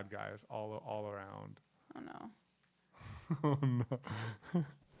bunch of bad guys all around. Oh no. Oh no.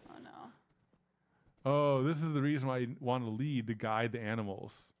 Oh no. Oh, this is the reason why you want to lead to guide the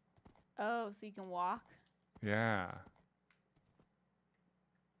animals. Oh, so you can walk? Yeah.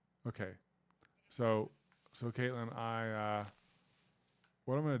 Okay. So Katelyn,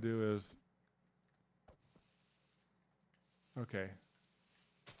 what I'm going to do is, okay.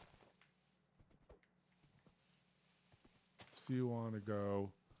 So you want to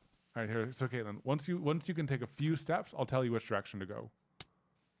go, all right, here. So Katelyn, once you can take a few steps, I'll tell you which direction to go.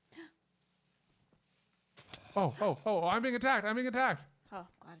 Oh, I'm being attacked. Oh, glad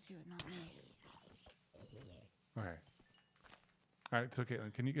it's you and not me. Okay. All right, so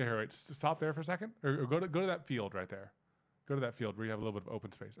Katelyn, can you get here? Right, stop there for a second, or go to that field right there. Go to that field where you have a little bit of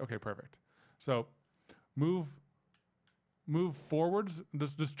open space. Okay, perfect. So, move forwards.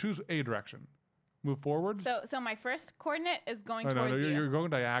 Just choose a direction. Move forwards. So my first coordinate is going no, towards you. you're going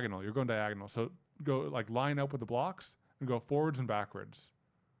diagonal. You're going diagonal. So go like line up with the blocks and go forwards and backwards.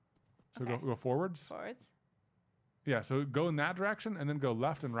 So Okay. go forwards. Forwards. Yeah. So go in that direction and then go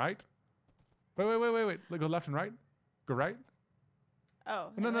left and right. Wait. Go left and right. Go right. Oh.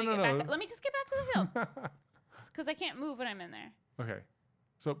 No. Let me just get back to the field. Because I can't move when I'm in there. Okay.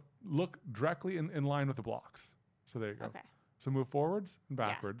 So look directly in line with the blocks. So there you go. Okay. So move forwards and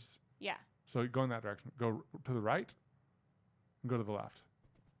backwards. Yeah. So go in that direction. Go to the right and go to the left.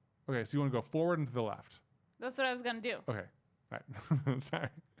 Okay, so you want to go forward and to the left. That's what I was going to do. Okay. Right. Sorry.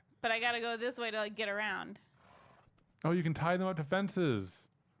 But I got to go this way to like get around. Oh, you can tie them up to fences.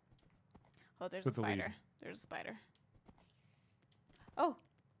 Oh, there's With a the lead. spider. There's a spider. Oh.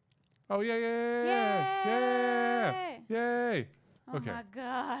 Oh, yeah. Yay. Oh Okay. my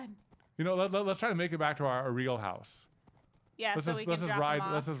God. You know, let's try to make it back to our real house. Yeah, Let's so just we can drop ride. them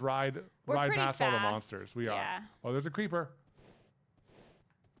off. Let's just ride We're pretty past all the fast. monsters. We Yeah. are. Oh, there's a creeper.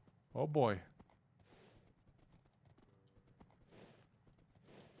 Oh boy.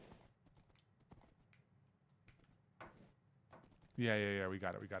 Yeah. We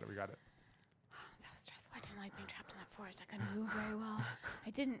got it. That was stressful. I didn't like being trapped in that forest. I couldn't move very well. I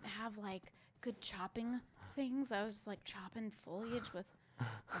didn't have like good chopping things. I was just like chopping foliage with a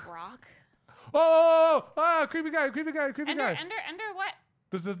rock. Oh! Creepy guy. Under what?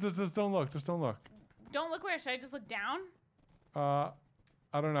 Just don't look. Don't look where. Should I just look down? I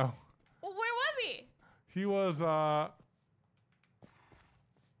don't know. Well, where was he? He was.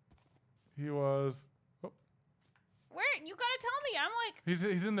 Where? You gotta tell me. I'm like.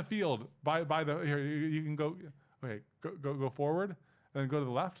 He's in the field by the here. You can go. Okay, go forward, and then go to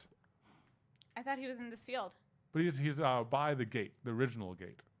the left. I thought he was in this field. But he's by the gate, the original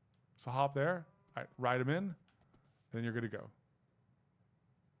gate. So hop there, ride him in, and then you're good to go.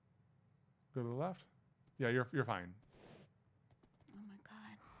 Go to the left. Yeah, you're fine. Oh my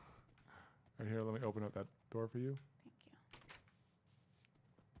God. Right here, let me open up that door for you. Thank you.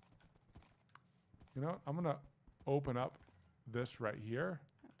 You know what? I'm gonna open up this right here.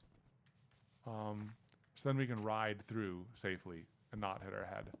 Oops. So then we can ride through safely and not hit our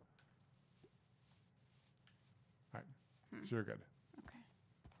head. All right, so you're good. Okay.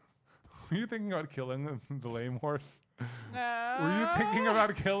 Were you thinking about killing the lame horse? No. Were you thinking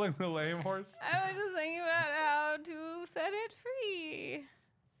about killing the lame horse? I was just thinking about how to set it free.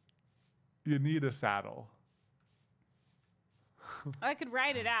 You need a saddle. I could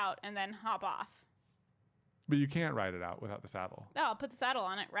ride it out and then hop off. But you can't ride it out without the saddle. No, I'll put the saddle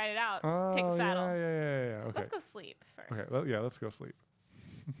on it, ride it out, Oh, take the saddle. Yeah. Okay. Let's go sleep first. Okay. Let's go sleep.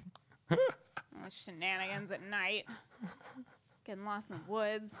 Oh, shenanigans at night. Getting lost in the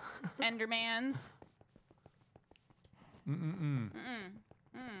woods. Endermans.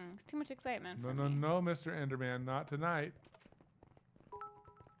 It's too much excitement for me. No, Mr. Enderman, not tonight.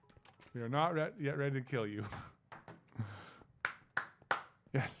 We are not yet ready to kill you.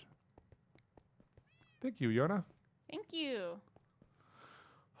 Yes. Thank you, Yona. Thank you.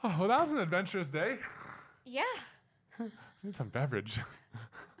 Oh, well, that was an adventurous day. Yeah. Need some beverage. Some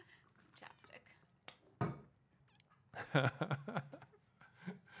chapstick.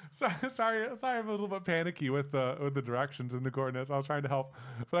 Sorry, I'm a little bit panicky with the directions and the coordinates. I was trying to help,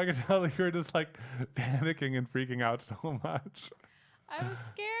 but I could tell you were just like panicking and freaking out so much. I was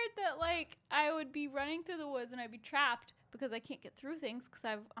scared that like I would be running through the woods and I'd be trapped because I can't get through things because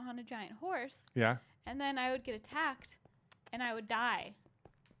I'm on a giant horse. Yeah. And then I would get attacked and I would die.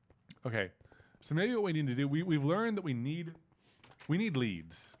 Okay. So maybe what we need to do, we've learned that we need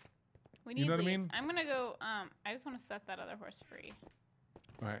leads. We need You know what I leads. mean? I'm gonna go. I just want to set that other horse free.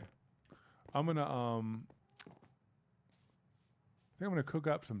 Okay. I'm gonna I think I'm gonna cook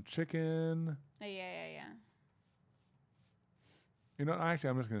up some chicken. Yeah. You know, actually,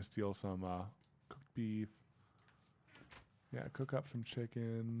 I'm just gonna steal some cooked beef. Yeah, cook up some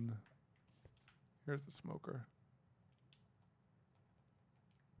chicken. Here's the smoker.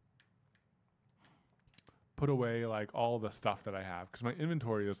 Put away like all the stuff that I have because my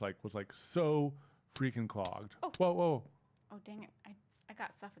inventory was like so freaking clogged. Oh. Whoa. Oh dang it! I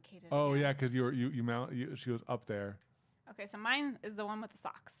got suffocated. Oh again. yeah, because she was up there. Okay, so mine is the one with the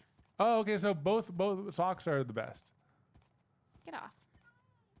socks. Oh, okay. So both socks are the best. Get off.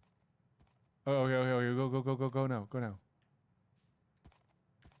 Oh, okay. Go now.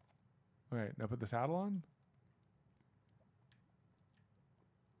 Okay, now put the saddle on.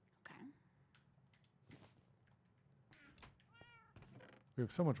 Okay. We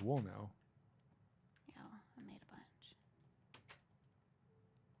have so much wool now. Yeah, I made a bunch.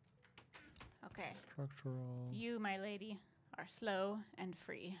 Okay. Structural. You, my lady, are slow and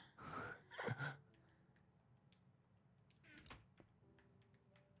free.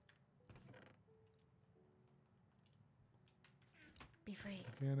 free.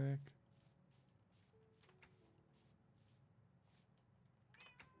 Organic.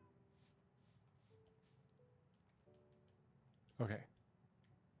 Okay.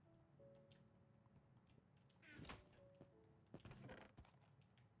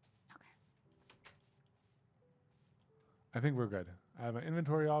 I think we're good. I have my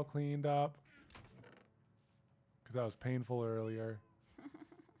inventory all cleaned up because that was painful earlier.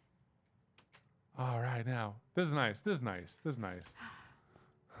 All right, now this is nice. This is nice. This is nice.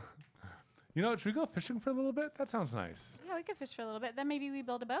 You know, should we go fishing for a little bit? That sounds nice. Yeah, we could fish for a little bit. Then maybe we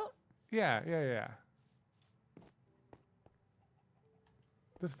build a boat. Yeah.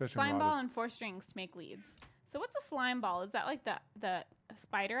 This fishing Slime rod ball is... and 4 strings to make leads. So what's a slime ball? Is that like the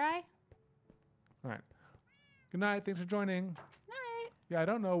spider eye? All right. Good night. Thanks for joining. Night. Yeah, I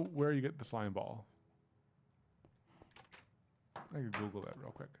don't know where you get the slime ball. I can Google that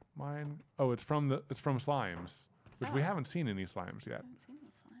real quick. Mine. Oh, it's from slimes, which we Oh. haven't seen any slimes I yet. haven't seen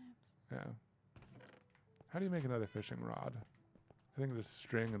these slimes. Yeah. How do you make another fishing rod? I think it's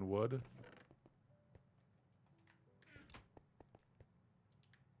string and wood.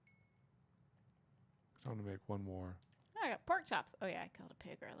 So I'm gonna make one more. Oh, I got pork chops. Oh yeah, I killed a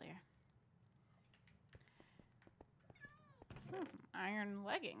pig earlier. Oh, some iron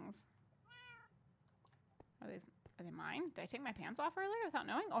leggings. Are they mine? Did I take my pants off earlier without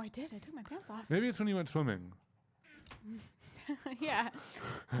knowing? Oh, I did. I took my pants off. Maybe it's when you went swimming. Yeah.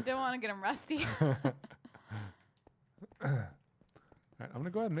 Don't want to get them rusty. All right, I'm gonna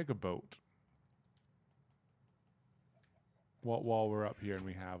go ahead and make a boat. While we're up here and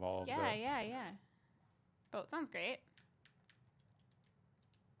we have all of the... Yeah. Boat sounds great.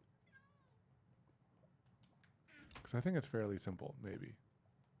 Because I think it's fairly simple, maybe.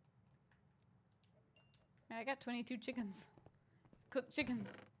 I got 22 chickens. Cooked chickens.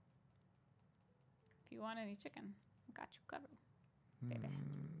 If you want any chicken, I got you covered. Baby.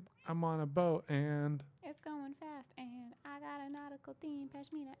 I'm on a boat and... It's going fast and I got a nautical theme,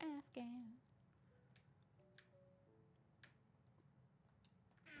 Pashmina Afghan.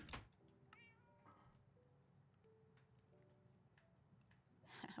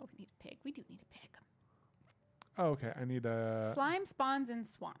 We need a pig. We do need a pig. Oh, okay, I need a... Slime spawns in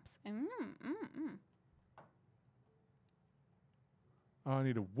swamps. Oh, I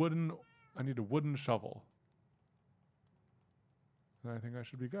need a wooden shovel. And I think I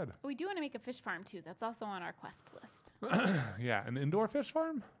should be good. We do want to make a fish farm too. That's also on our quest list. Yeah, an indoor fish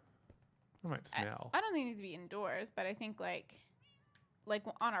farm? I might smell. I don't think it needs to be indoors, but I think like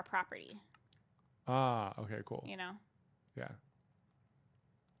on our property. Ah, okay, cool. You know. Yeah.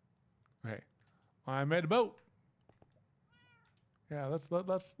 Okay, I made a boat. Yeah, let's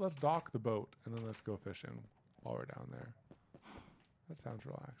dock the boat and then let's go fishing while we're down there. That sounds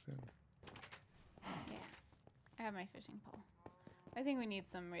relaxing. Yeah, I have my fishing pole. I think we need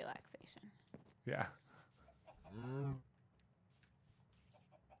some relaxation. Yeah.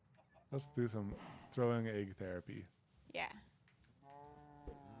 Let's do some throwing egg therapy. Yeah.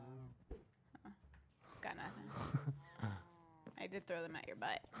 Got nothing. I did throw them at your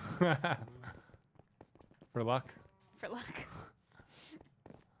butt. For luck. For luck.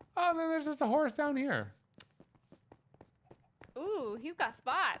 Oh, then there's just a horse down here. Ooh, he's got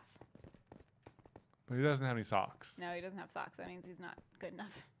spots. But he doesn't have any socks. No, he doesn't have socks. That means he's not good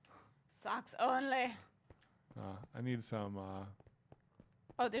enough. Socks only. I need some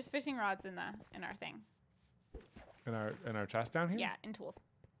Oh, there's fishing rods in our thing. in our chest down here. Yeah, in tools.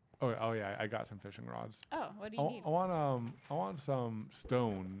 Oh yeah, I got some fishing rods. Oh, what do you need? I want some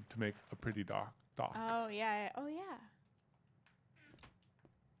stone to make a pretty dock. Oh yeah.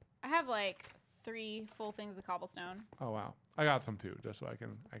 I have like 3 full things of cobblestone. Oh wow, I got some too, just so I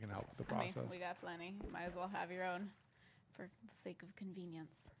can help with the I mean, process. we got plenty. You might as well have your own for the sake of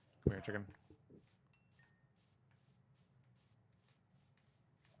convenience. Come here, chicken.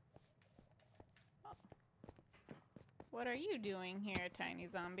 Oh. What are you doing here, tiny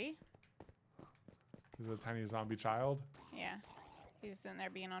zombie? This is a tiny zombie child. Yeah, he was sitting there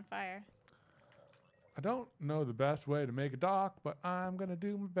being on fire. I don't know the best way to make a dock, but I'm gonna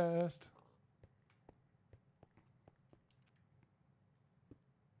do my best.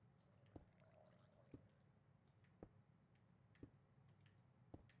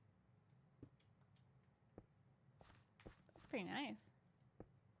 That's pretty nice.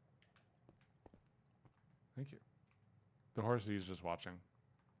 Thank you. The horsey is just watching.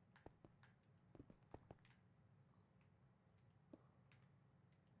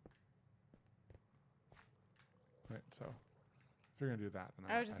 Right, so if you're gonna do that,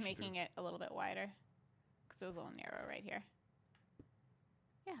 then I was just making it a little bit wider because it was a little narrow right here.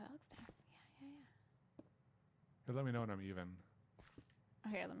 Yeah, that looks nice. Yeah. Let me know when I'm even. Oh,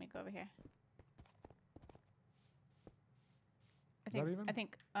 here, let me go over here. Is that even? I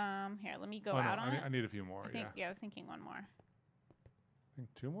think, here, let me go Oh, out no, on it. I need a few more. I was thinking one more. I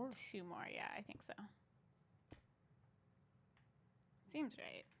think 2 more? 2 more, yeah, I think so. Seems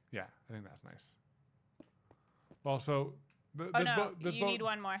right. Yeah, I think that's nice. Well, so Oh, this no, boat, this you boat, need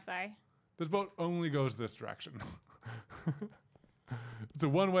one more, sorry. this boat only goes this direction. It's a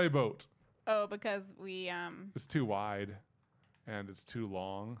one-way boat. Oh, because we, It's too wide, and it's too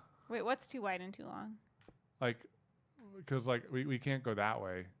long. wait, what's too wide and too long? Like, because like we can't go that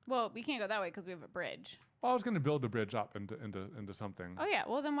way. Well, we can't go that way because we have a bridge. Well, I was going to build the bridge up into something. Oh, yeah,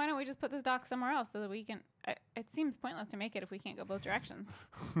 well, then why don't we just put this dock somewhere else so that we can, it seems pointless to make it if we can't go both directions.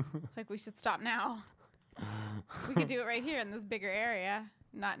 Like, we should stop now. We could do it right here in this bigger area,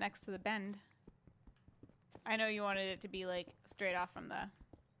 not next to the bend. I know you wanted it to be like straight off from the.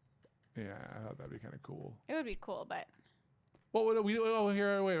 Yeah, I thought that'd be kind of cool. It would be cool, but. Well,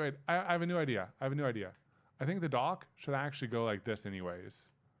 here, wait. I have a new idea. I think the dock should actually go like this, anyways.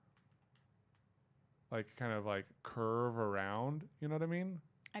 Like kind of like curve around. You know what I mean?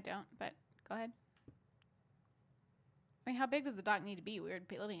 I don't, but go ahead. I mean, how big does the dock need to be? We were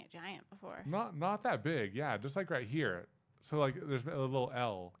building a giant before. Not that big. Yeah, just like right here. So like there's a little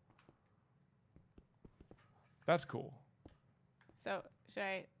L. That's cool. So should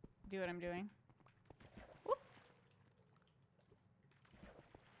I do what I'm doing? Whoop.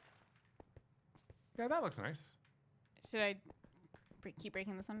 Yeah, that looks nice. Should I keep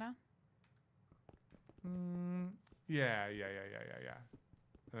breaking this one down? Yeah.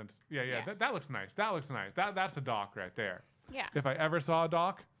 And yeah. That looks nice. That's a dock right there. Yeah. If I ever saw a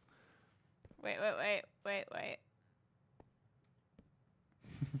dock. Wait.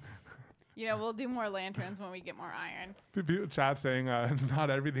 You know, we'll do more lanterns when we get more iron. People chat saying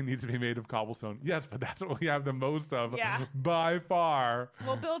not everything needs to be made of cobblestone. Yes, but that's what we have the most of by far.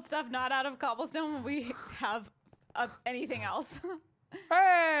 We'll build stuff not out of cobblestone when we have anything else.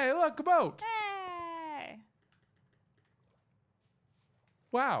 Hey, look, a boat. Hey!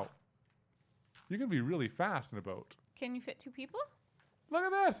 Wow. You can be really fast in a boat. Can you fit 2 people? Look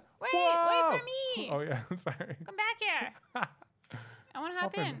at this. Wait Whoa. for me. Oh, yeah, sorry. Come back here. I want to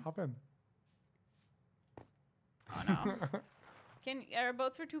hop in. Hop in. Oh no. Are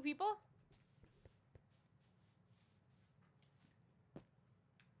boats for 2 people?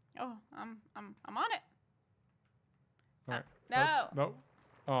 Oh, I'm on it. All right. No. Nope.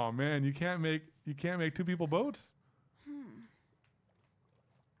 Oh man, you can't make 2 people boats?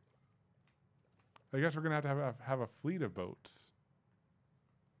 I guess we're gonna have to have a fleet of boats.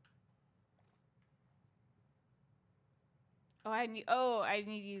 I need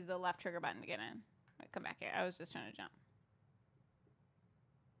to use the left trigger button to get in. Wait, come back here. I was just trying to jump.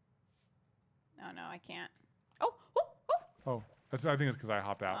 No, I can't. Oh, I think it's because I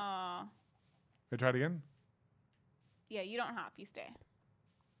hopped out. Oh. Can I try it again? Yeah, you don't hop. You stay.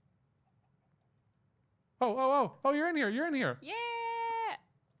 Oh, you're in here. Yeah.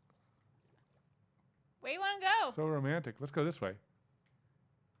 Where you want to go? So romantic. Let's go this way.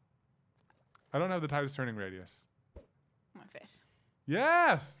 I don't have the tightest turning radius. I'm a fish.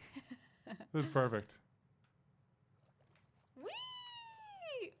 Yes! This is perfect.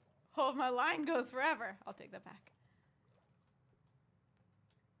 Whee! Oh, my line goes forever. I'll take that back.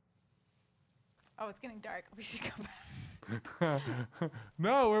 Oh, it's getting dark. We should go back.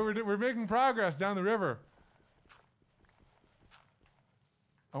 No, we're making progress down the river.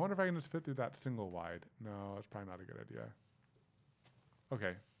 I wonder if I can just fit through that single wide. No, that's probably not a good idea.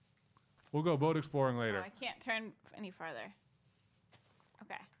 Okay. We'll go boat exploring later. Oh, I can't turn any farther.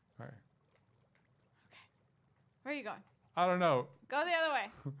 Okay. All right. Okay. Where are you going? I don't know. Go the other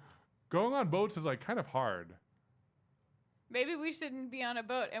way. Going on boats is like kind of hard. Maybe we shouldn't be on a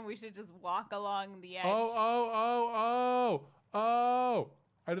boat and we should just walk along the edge. Oh.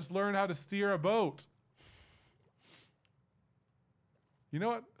 I just learned how to steer a boat. You know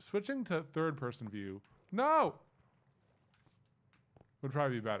what? Switching to third person view. No! Would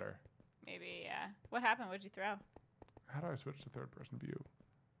probably be better. Maybe, yeah. What happened? What'd you throw? How do I switch to third person view?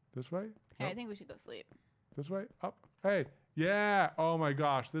 This way? Hey, Nope. I think we should go sleep. This way? Up. Hey. Yeah. Oh my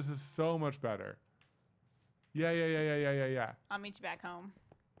gosh. This is so much better. Yeah. I'll meet you back home.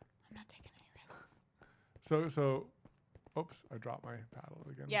 I'm not taking any risks. So, oops, I dropped my paddle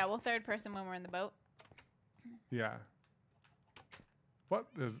again. Yeah, we'll third person when we're in the boat. Yeah. What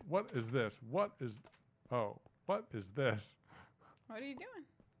is this? What is this? What What are you doing?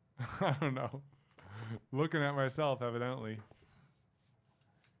 I don't know. Looking at myself, evidently.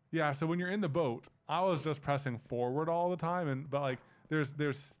 Yeah, so when you're in the boat, I was just pressing forward all the time, but like there's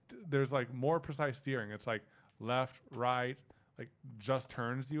like more precise steering. It's like left, right, like just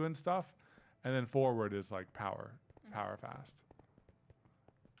turns you and stuff, and then forward is like power fast.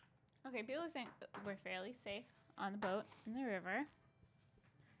 Okay, people are saying we're fairly safe on the boat in the river.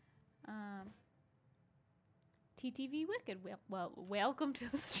 TTV Wicked, welcome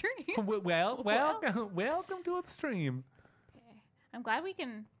to the stream. Welcome to the stream. Okay. I'm glad we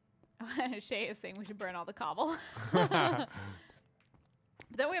can. Shay is saying we should burn all the cobble. But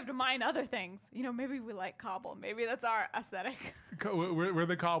then we have to mine other things. You know, maybe we like cobble. Maybe that's our aesthetic. We're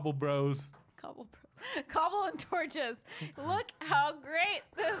the cobble bros. Cobble bros. Cobble and torches. Look how great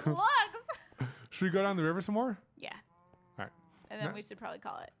this looks. Should we go down the river some more? Yeah. All right. And then we should probably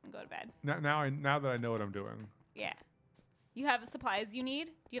call it and go to bed. Now that I know what I'm doing. Yeah. You have supplies you need?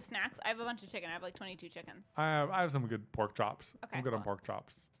 Do you have snacks? I have a bunch of chicken. I have like 22 chickens. I have some good pork chops. Okay, I'm good on cool. pork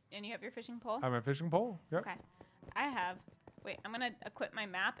chops. And you have your fishing pole? I have my fishing pole. Yep. Okay. I have. Wait, I'm going to equip my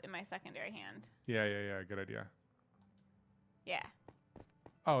map in my secondary hand. Yeah. Good idea. Yeah.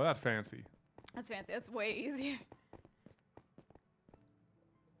 Oh, that's fancy. That's fancy. That's way easier.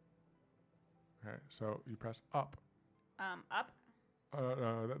 Okay, so you press up. Up?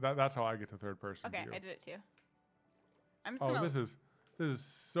 That's how I get to third person Okay, view. I did it too. I'm just gonna. This is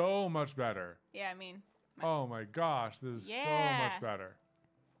so much better. Yeah, I mean. Oh my gosh, this is so much better.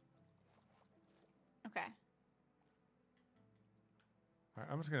 Okay. All right,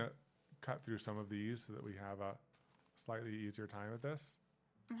 I'm just gonna cut through some of these so that we have a slightly easier time at this.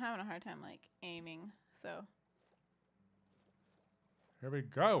 I'm having a hard time like aiming, so. Here we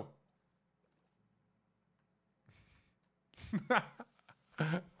go.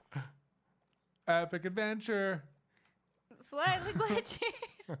 Epic adventure. Slightly glitchy.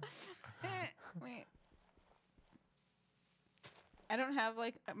 Wait. I don't have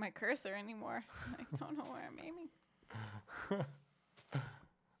like my cursor anymore. I don't know where I'm aiming.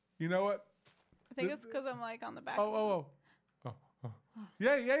 You know what? I think it's because I'm like on the back. Oh.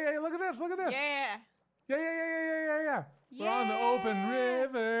 Yeah. Look at this. Yeah. Yeah. We're on the open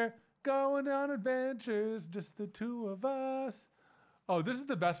river, going on adventures, just the two of us. Oh, this is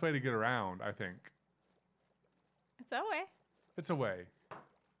the best way to get around, I think. It's that way. It's a way.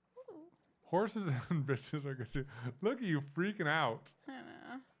 Ooh. Horses and bitches are good too. Look at you freaking out. I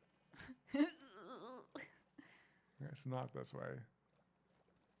know. It's not this way.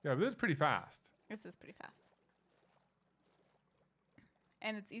 Yeah, but this is pretty fast. This is pretty fast.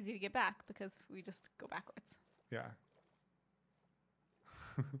 And it's easy to get back because we just go backwards. Yeah.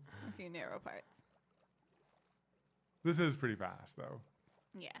 A few narrow parts. This is pretty fast, though.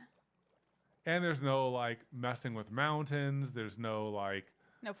 Yeah. And there's no, like, messing with mountains. There's no, like...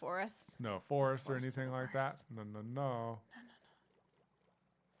 No forest. No forest or Forest anything like that. No.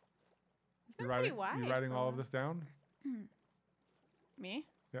 It's been pretty wide. You writing for all a of this down? Me?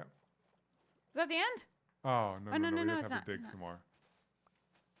 Yeah. Is that the end? Oh, no. We just it's have not. to dig some more.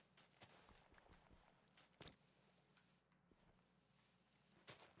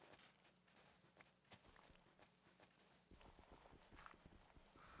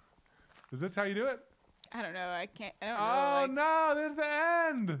 Is this how you do it? I don't know. I can't. I don't Oh, know. no. There's the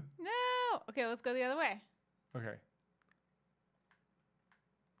end. No. Okay, let's go the other way. Okay.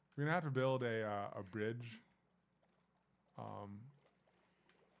 We're going to have to build a bridge.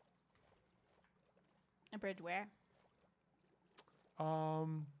 A bridge where? Oh,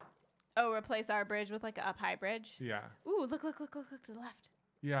 Replace our bridge with like a up-high bridge? yeah. Ooh, look to the left.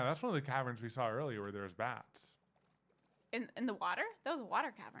 Yeah, that's one of the caverns we saw earlier where there's bats. In the water? That was a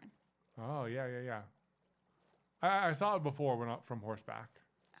water cavern. Oh, yeah. I saw it before when from horseback.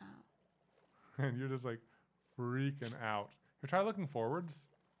 Oh. And you're just like freaking out. Here, try looking forwards.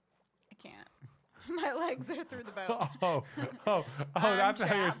 I can't. My legs are through the boat. That's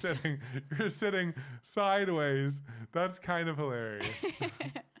how you're trapped. sitting. You're sitting sideways. That's kind of hilarious.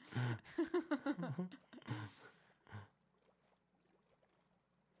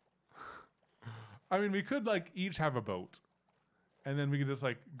 I mean, we could like each have a boat, and then we could just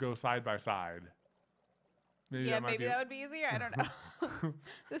like go side by side. Maybe that would be easier. I don't know.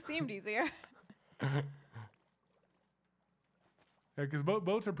 This seemed easier. Yeah, because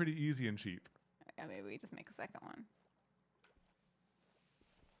boats are pretty easy and cheap. Yeah, maybe we just make a second one.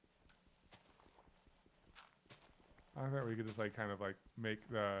 I thought we could just like kind of like make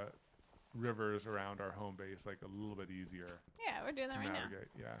the rivers around our home base like a little bit easier Yeah, we're doing that to right now. navigate.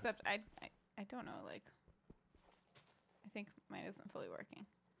 Yeah. Except I don't know, like, I think mine isn't fully working.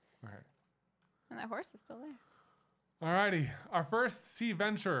 Okay. And that horse is still there. Alrighty, our first sea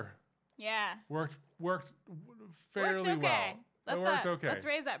venture Yeah. worked fairly Worked okay. well. It worked okay. Let's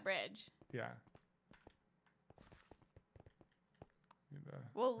raise that bridge. Yeah.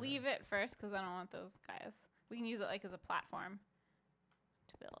 We'll leave it first because I don't want those guys. We can use it like as a platform.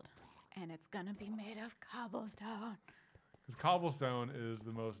 to build. And it's going to be made of cobblestone. Because cobblestone is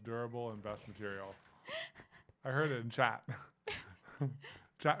the most durable and best material. I heard it in chat.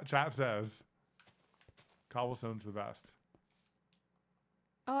 Chat says cobblestone's the best.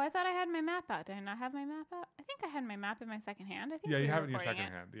 Oh, I thought I had my map out. Did I not have my map out? I think I had my map in my second hand. I think Yeah, we you were have it in your recording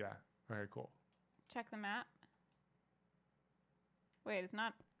second hand. Yeah. Okay, cool. Check the map. Wait, it's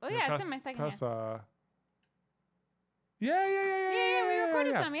not. Oh, yeah, it's in my second hand. Yeah. Yeah, we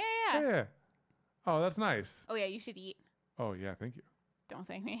recorded some. Yeah. Oh, that's nice. Oh, yeah, you should eat. Oh, yeah, thank you. Don't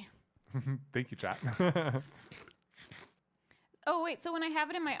thank me. Thank you, chat. Oh, wait, so when I have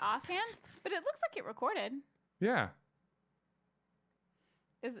it in my offhand, but it looks like it recorded. Yeah.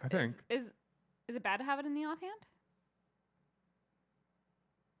 I think. Is it bad to have it in the offhand?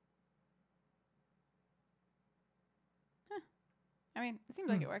 Huh. I mean, it seems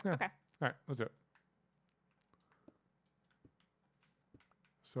like it worked. Yeah. Okay. All right, let's do it.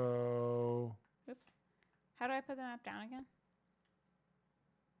 So. Oops. How do I put the map down again?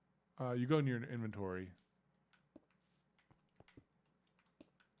 You go in your inventory.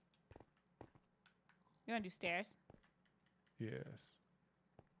 You want to do stairs? Yes.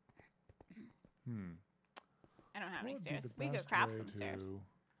 I don't have any What would be stairs. the We could best craft way some stairs.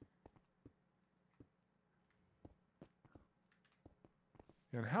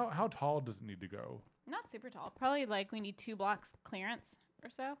 And how tall does it need to go? Not super tall. Probably like we need 2 blocks clearance or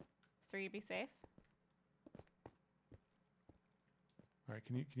so. 3 to be safe. All right,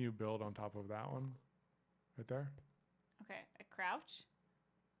 can you build on top of that one? Right there? Okay, I crouch.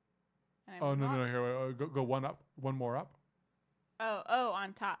 And I Oh, walk. no, here, wait, go one up, one more up. Oh,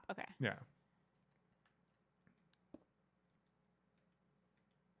 on top. Okay. Yeah.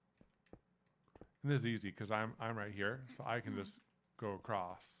 And this is easy because I'm right here, so I can just go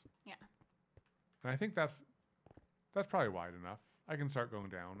across. Yeah. And I think that's probably wide enough. I can start going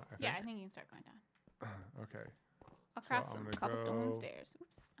down, I think. Yeah, I think you can start going down. Okay. I'll craft I'm some gonna cobblestone go- stairs.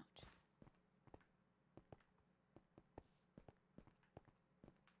 Oops. Ouch.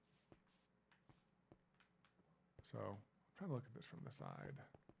 So I'm trying to look at this from the side.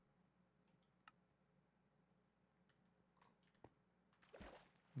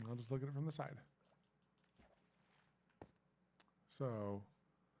 And I'll just look at it from the side. So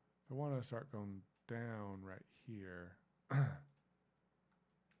if I want to start going down right here. I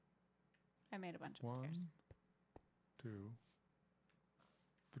made a bunch of 1, stairs. 2,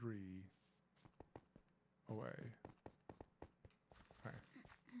 3, away. Okay.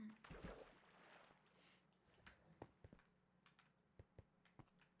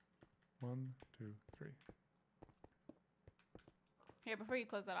 One, 2, 3. Here, before you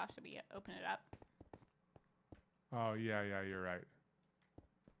close that off, should we open it up? Oh, yeah, you're right.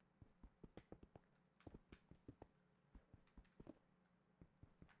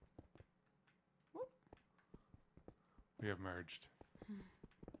 Whoop. We have merged.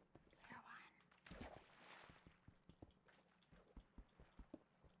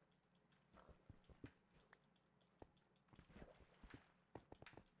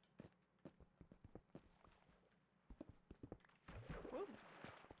 Whoop.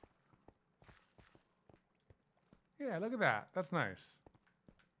 Yeah, look at that. That's nice.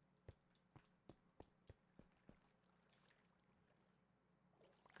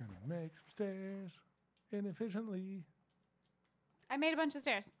 Gonna make some stairs inefficiently. I made a bunch of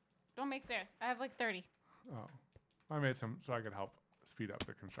stairs. Don't make stairs. I have like 30. Oh, I made some so I could help speed up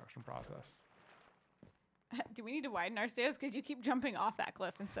the construction process. Do we need to widen our stairs? Because you keep jumping off that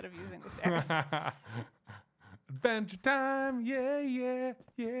cliff instead of using the stairs. Adventure time, yeah.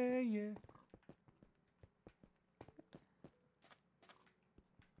 Oops.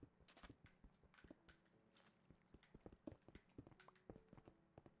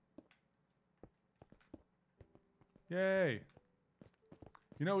 Yay.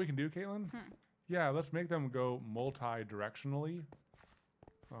 You know what we can do, Katelyn? Yeah, let's make them go multi-directionally.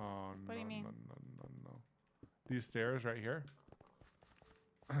 Oh, What do you mean? No. These stairs right here.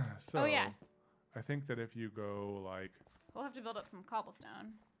 So, Oh, yeah. I think that if you go like... We'll have to build up some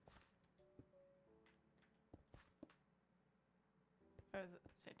cobblestone. Or is it,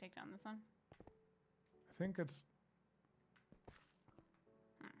 should I take down this one? I think it's...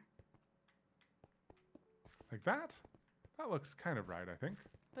 Like that? That looks kind of right, I think.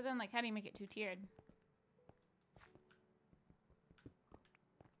 But then, like, how do you make it 2-tiered?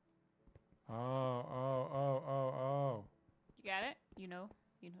 Oh. You got it? You know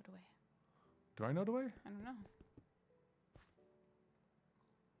the way. Do I know the way? I don't know.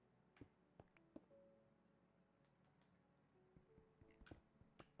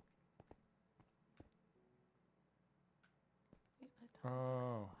 Wait, please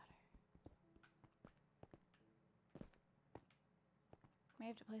Oh. May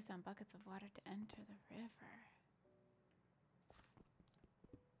have to place down buckets of water to enter the river.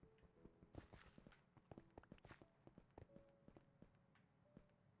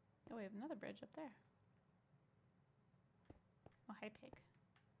 Oh, we have another bridge up there. Oh, hi, pig.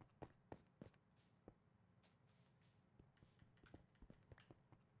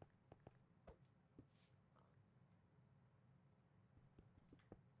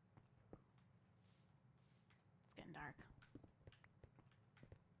 It's getting dark.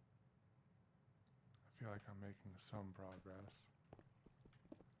 I feel like I'm making some progress.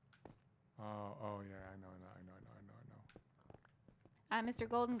 Oh yeah, I know. Mr.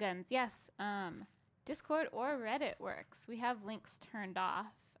 Golden Guns, yes. Discord or Reddit works. We have links turned off,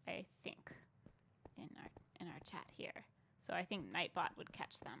 I think, in our chat here. So I think Nightbot would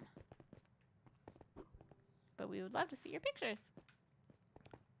catch them. But we would love to see your pictures.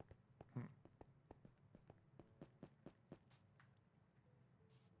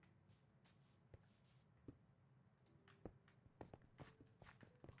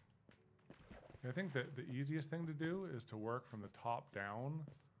 I think that the easiest thing to do is to work from the top down,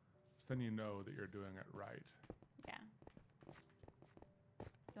 so then you know that you're doing it right. Yeah.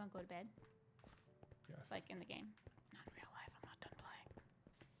 You want to go to bed? Yes. Like in the game? Not in real life. I'm not done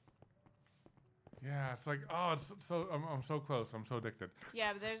playing. Yeah, it's like, oh, it's so I'm so close. I'm so addicted.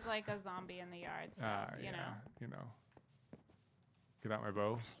 Yeah, but there's like a zombie in the yard, so you know. Get out my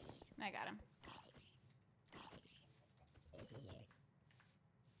bow. I got him.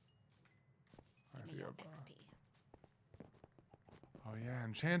 Give me your XP. Oh yeah,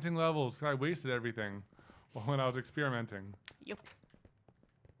 enchanting levels. 'Cause I wasted everything when I was experimenting. Yep.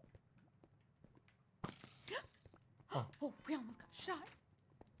 Oh, we almost got shot.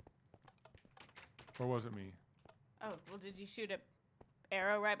 Or was it me? Oh, well, did you shoot a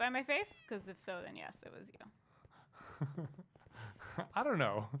arrow right by my face? Because if so, then yes, it was you. I don't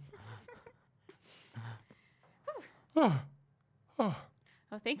know.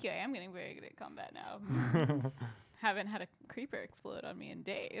 Oh, thank you. I am getting very good at combat now. Haven't had a creeper explode on me in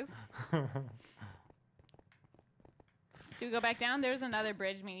days. Should we go back down? There's another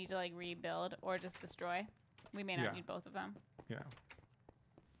bridge we need to like rebuild or just destroy. We may not need both of them. Yeah.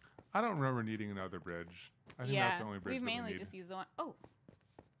 I don't remember needing another bridge. I think that's the only bridge we've that we mainly need. just used the one. Oh.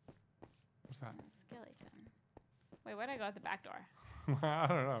 What's that? Skeleton. Wait, where'd I go at the back door? I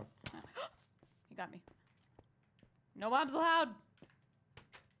don't know. He got me. No mobs allowed.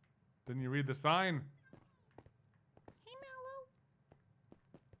 Didn't you read the sign? Hey, Mallow.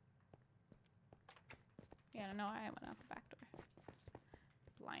 Yeah, I don't know why I went out the back door. Just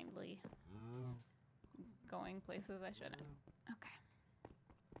blindly going places I shouldn't. Okay.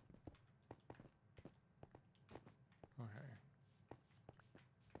 Okay.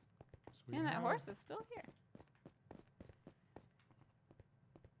 So Man, that horse is still here.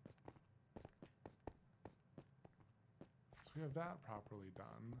 So we have that properly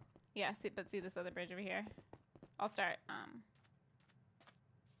done. Yeah, see this other bridge over here? I'll start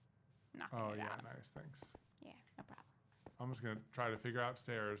knocking it out. Nice, thanks. Yeah, no problem. I'm just gonna try to figure out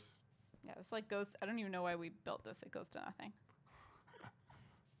stairs. Yeah, this like goes. I don't even know why we built this. It goes to nothing.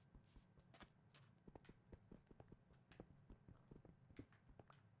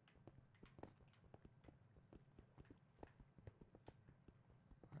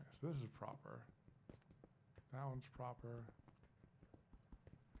 Okay, so this is proper. That one's proper.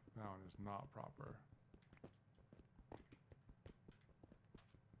 That one is not proper.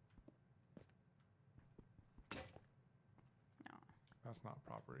 No. That's not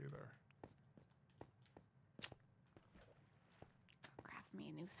proper either. Go craft me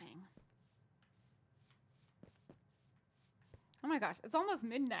a new thing. Oh my gosh, it's almost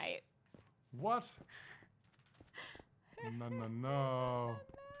midnight. What? No.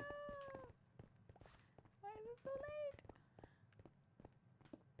 Why is it so late?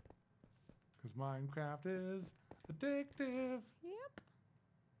 Because Minecraft is addictive. Yep.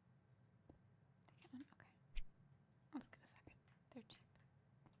 Okay. I'll just get a second. They're cheap.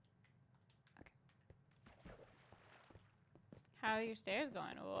 Okay. How are your stairs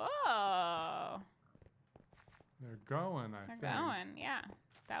going? Whoa. They're going, I think. They're going, yeah.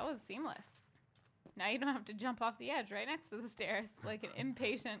 That was seamless. Now you don't have to jump off the edge right next to the stairs like an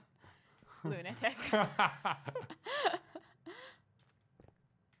impatient lunatic.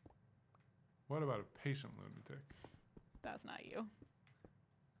 What about a patient lunatic? That's not you.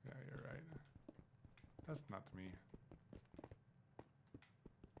 Yeah, you're right. That's not me.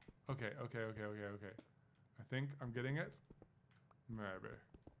 Okay. I think I'm getting it. Maybe.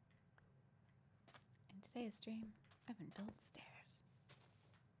 In today's stream, Evan built stairs.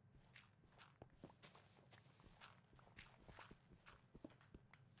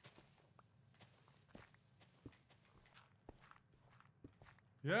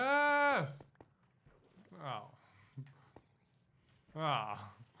 Yes! Oh.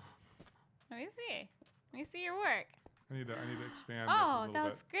 Ah. Let me see. Let me see your work. I need to expand this a Oh, little that bit.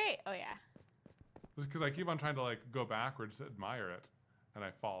 looks great. Oh, yeah. Just because I keep on trying to like go backwards to admire it, and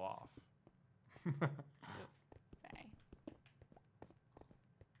I fall off. Oops. Sorry.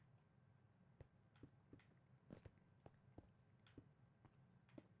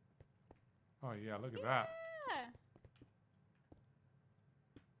 Oh yeah, look at that. Yeah.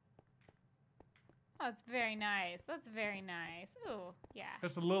 Oh, that's very nice. That's very nice. Oh, yeah.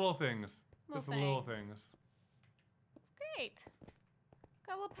 It's the little things. Little It's the little things. things. That's great.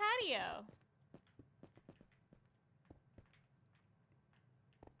 Got a little patio.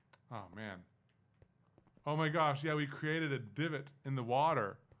 Oh man. Oh my gosh, yeah, we created a divot in the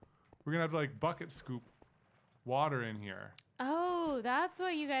water. We're gonna have to like bucket scoop water in here. Oh, that's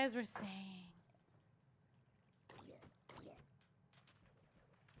what you guys were saying.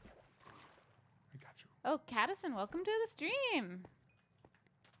 I got you. Oh, Katelyn, welcome to the stream.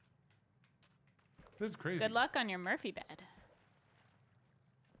 This is crazy. Good luck on your Murphy bed.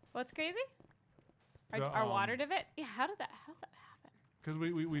 What's crazy? The, Our water divot? Yeah, how's that happen? Because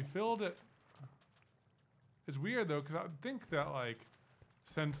we filled it. It's weird though, because I would think that like,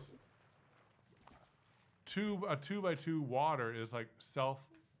 since a 2x2 water is like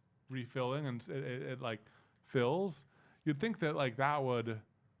self-refilling and it like fills, you'd think that like that would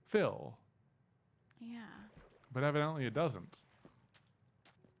fill, Yeah. but evidently it doesn't.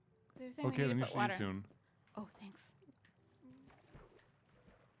 They're saying Okay, we then need you to should put water. eat soon. Oh, thanks.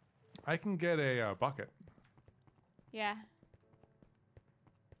 I can get a bucket. Yeah.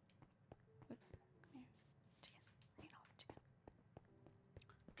 Oops. Come here. Chicken. I need all the chicken.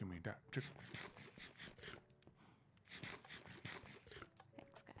 Give me that chicken.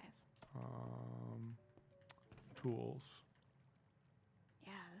 Thanks, guys. Tools.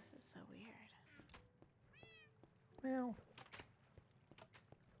 Yeah, this is so weird. Meow.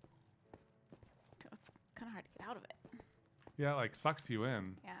 It's kind of hard to get out of it. Yeah, it like sucks you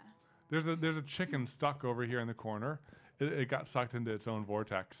in. Yeah. There's a chicken stuck over here in the corner. It got sucked into its own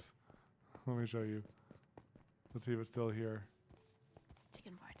vortex. Let me show you. Let's see if it's still here.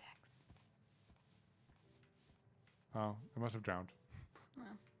 Chicken vortex. Oh, it must have drowned.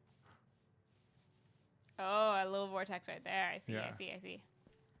 Oh, a little vortex right there. I see. Yeah. I see. I see.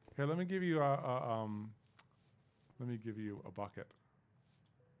 Here, let me give you a bucket.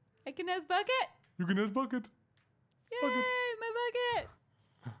 I can have bucket. You can have bucket. Yay, Bucket. my bucket.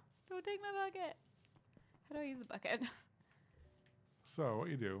 Don't take my bucket. How do I use the bucket? So what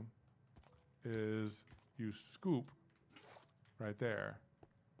you do is you scoop right there,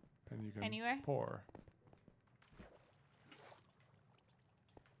 and you can Anywhere? pour.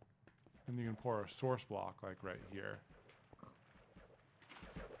 And you can pour a source block like right here.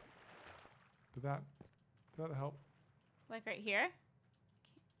 Did that help? Like right here?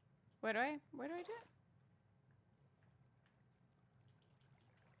 Where do I do it?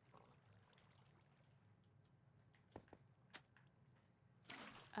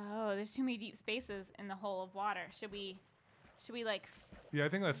 Oh, there's too many deep spaces in the hole of water. Should we like Yeah, I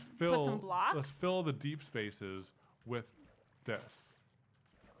think let's some fill. blocks? Let's fill the deep spaces with this.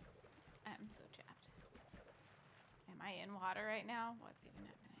 I'm so trapped. Am I in water right now? What's even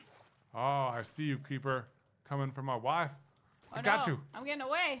happening? Oh, I see you, creeper, coming for my wife. Oh, I got no. you. I'm getting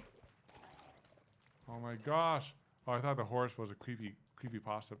away. Oh my gosh. Oh, I thought the horse was a creepy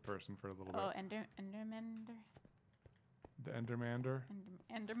pasta person for a little Oh, bit. Endermander. The Endermander.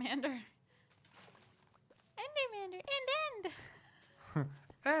 Endermander. Endermander. End.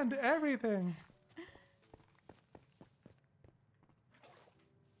 And everything.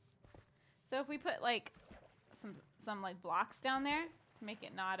 So if we put like some like blocks down there to make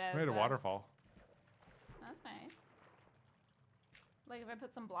it not as Made a waterfall. That's nice. Like if I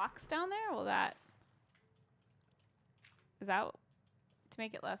put some blocks down there, will that is that to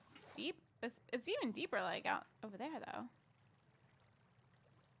make it less deep? It's even deeper like out over there though.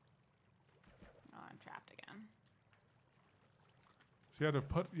 Oh, I'm trapped again. So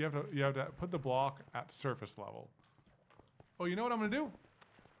you have to put the block at surface level. Oh, you know what I'm gonna do?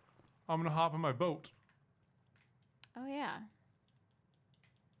 I'm gonna hop in my boat. Oh yeah.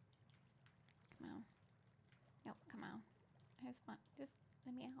 Come on. Nope, come on. It's fun. Just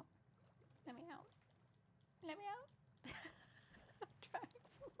let me out. Let me out. Let me out. I'm trying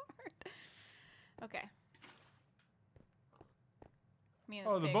so hard. Okay.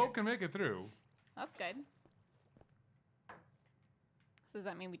 Oh, the boat can make it through. That's good. So does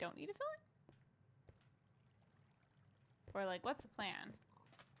that mean we don't need to fill it? Or like, what's the plan?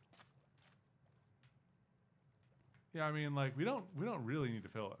 Yeah, I mean, like we don't really need to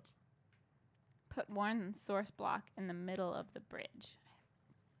fill it. Put one source block in the middle of the bridge.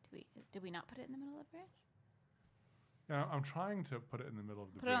 Did we not put it in the middle of the bridge? Yeah, I'm trying to put it in the middle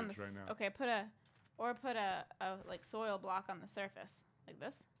of the Put it on bridge the right now. Okay, put a like soil block on the surface like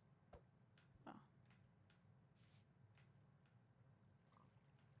this. Oh.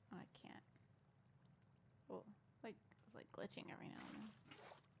 Oh, I can't. Oh, like it's like glitching every now and then.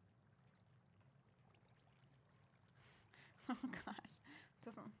 Oh gosh,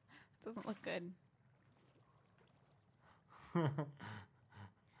 doesn't look good.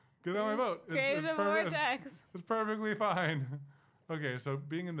 Get on my boat. Created a vortex. It's perfectly fine. Okay, so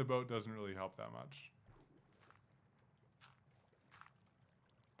being in the boat doesn't really help that much.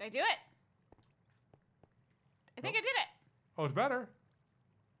 Did I do it? I think I did it. Oh, it's better.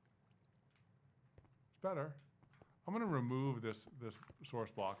 It's better. I'm gonna remove this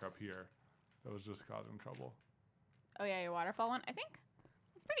source block up here that was just causing trouble. Oh yeah, your waterfall one. I think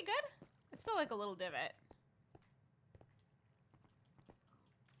it's pretty good. It's still like a little divot.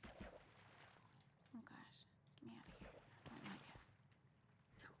 Oh gosh, get me out of here. I don't like it.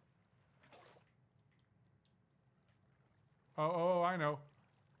 Oh, I know.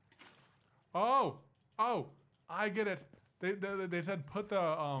 Oh, I get it. They said put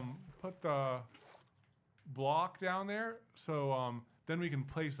the block down there, so then we can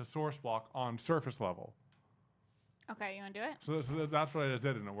place a source block on surface level. Okay, you want to do it? So that's what I just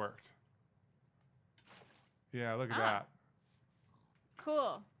did, and it worked. Yeah, look at that.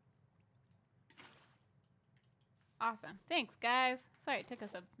 Cool. Awesome. Thanks, guys. Sorry it took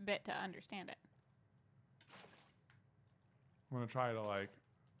us a bit to understand it. I'm gonna try to like.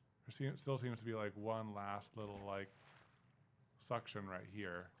 There still seems to be like one last little like suction right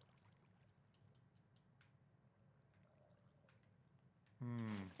here.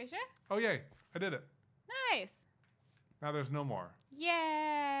 Are you sure? Oh yay! I did it. Nice. Now there's no more. Yay!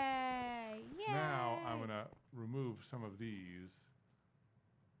 Yay! Now I'm gonna remove some of these.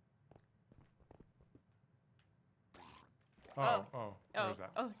 Oh, where's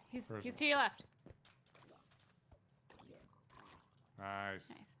that? Oh, he's to your left. Nice.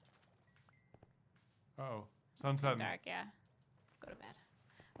 Nice. Uh-oh. Sun's setting. Dark, yeah. Let's go to bed.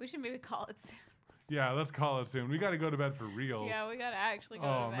 We should maybe call it soon. Yeah, let's call it soon. We got to go to bed for reals. Yeah, we gotta actually go to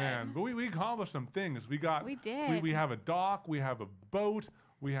bed. Oh man, but we accomplished some things. We did. We have a dock. We have a boat.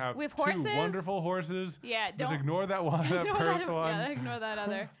 We have horses. 2 wonderful horses. Yeah, Just ignore that one. That first one. Yeah, ignore that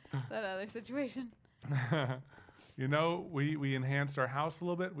other situation. You know, we enhanced our house a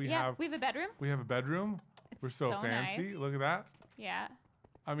little bit. We have a bedroom. We have a bedroom. It's We're so fancy. nice. Look at that. Yeah,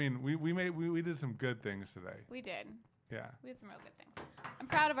 I mean, we did some good things today. we did. Yeah. We did some real good things. I'm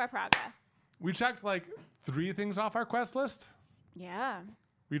proud of our progress. We checked like 3 things off our quest list. Yeah.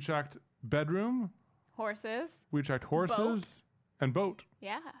 We checked bedroom. Horses. We checked horses Boat. and boat.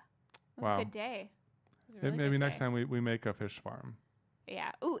 Yeah. It was Wow. a good day. It was a really Maybe good next day. time we make a fish farm.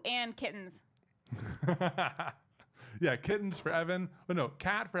 Yeah. Ooh, and kittens. Yeah, kittens for Evan. Oh no,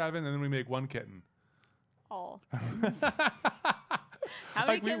 cat for Evan, and then we make 1 kitten. All. How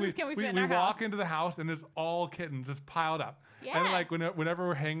many kittens can we fit in our house? We walk house? into the house and it's all kittens just piled up. Yeah. And like whenever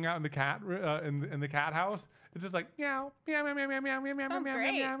we're hanging out in the cat in the cat house, it's just like meow meow meow meow meow meow meow meow Sounds meow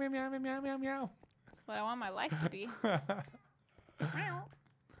great. meow meow meow meow meow meow meow. That's what I want my life to be. Meow.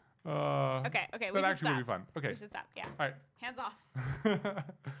 Okay. We that should actually stop. would be fun. Okay. We should stop. Yeah. All right. Hands off.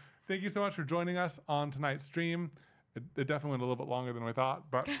 Thank you so much for joining us on tonight's stream. It definitely went a little bit longer than I thought,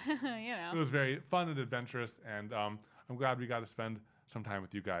 but it was very fun and adventurous, and I'm glad we got to spend some time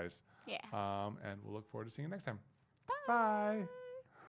with you guys. Yeah. And we'll look forward to seeing you next time. Bye.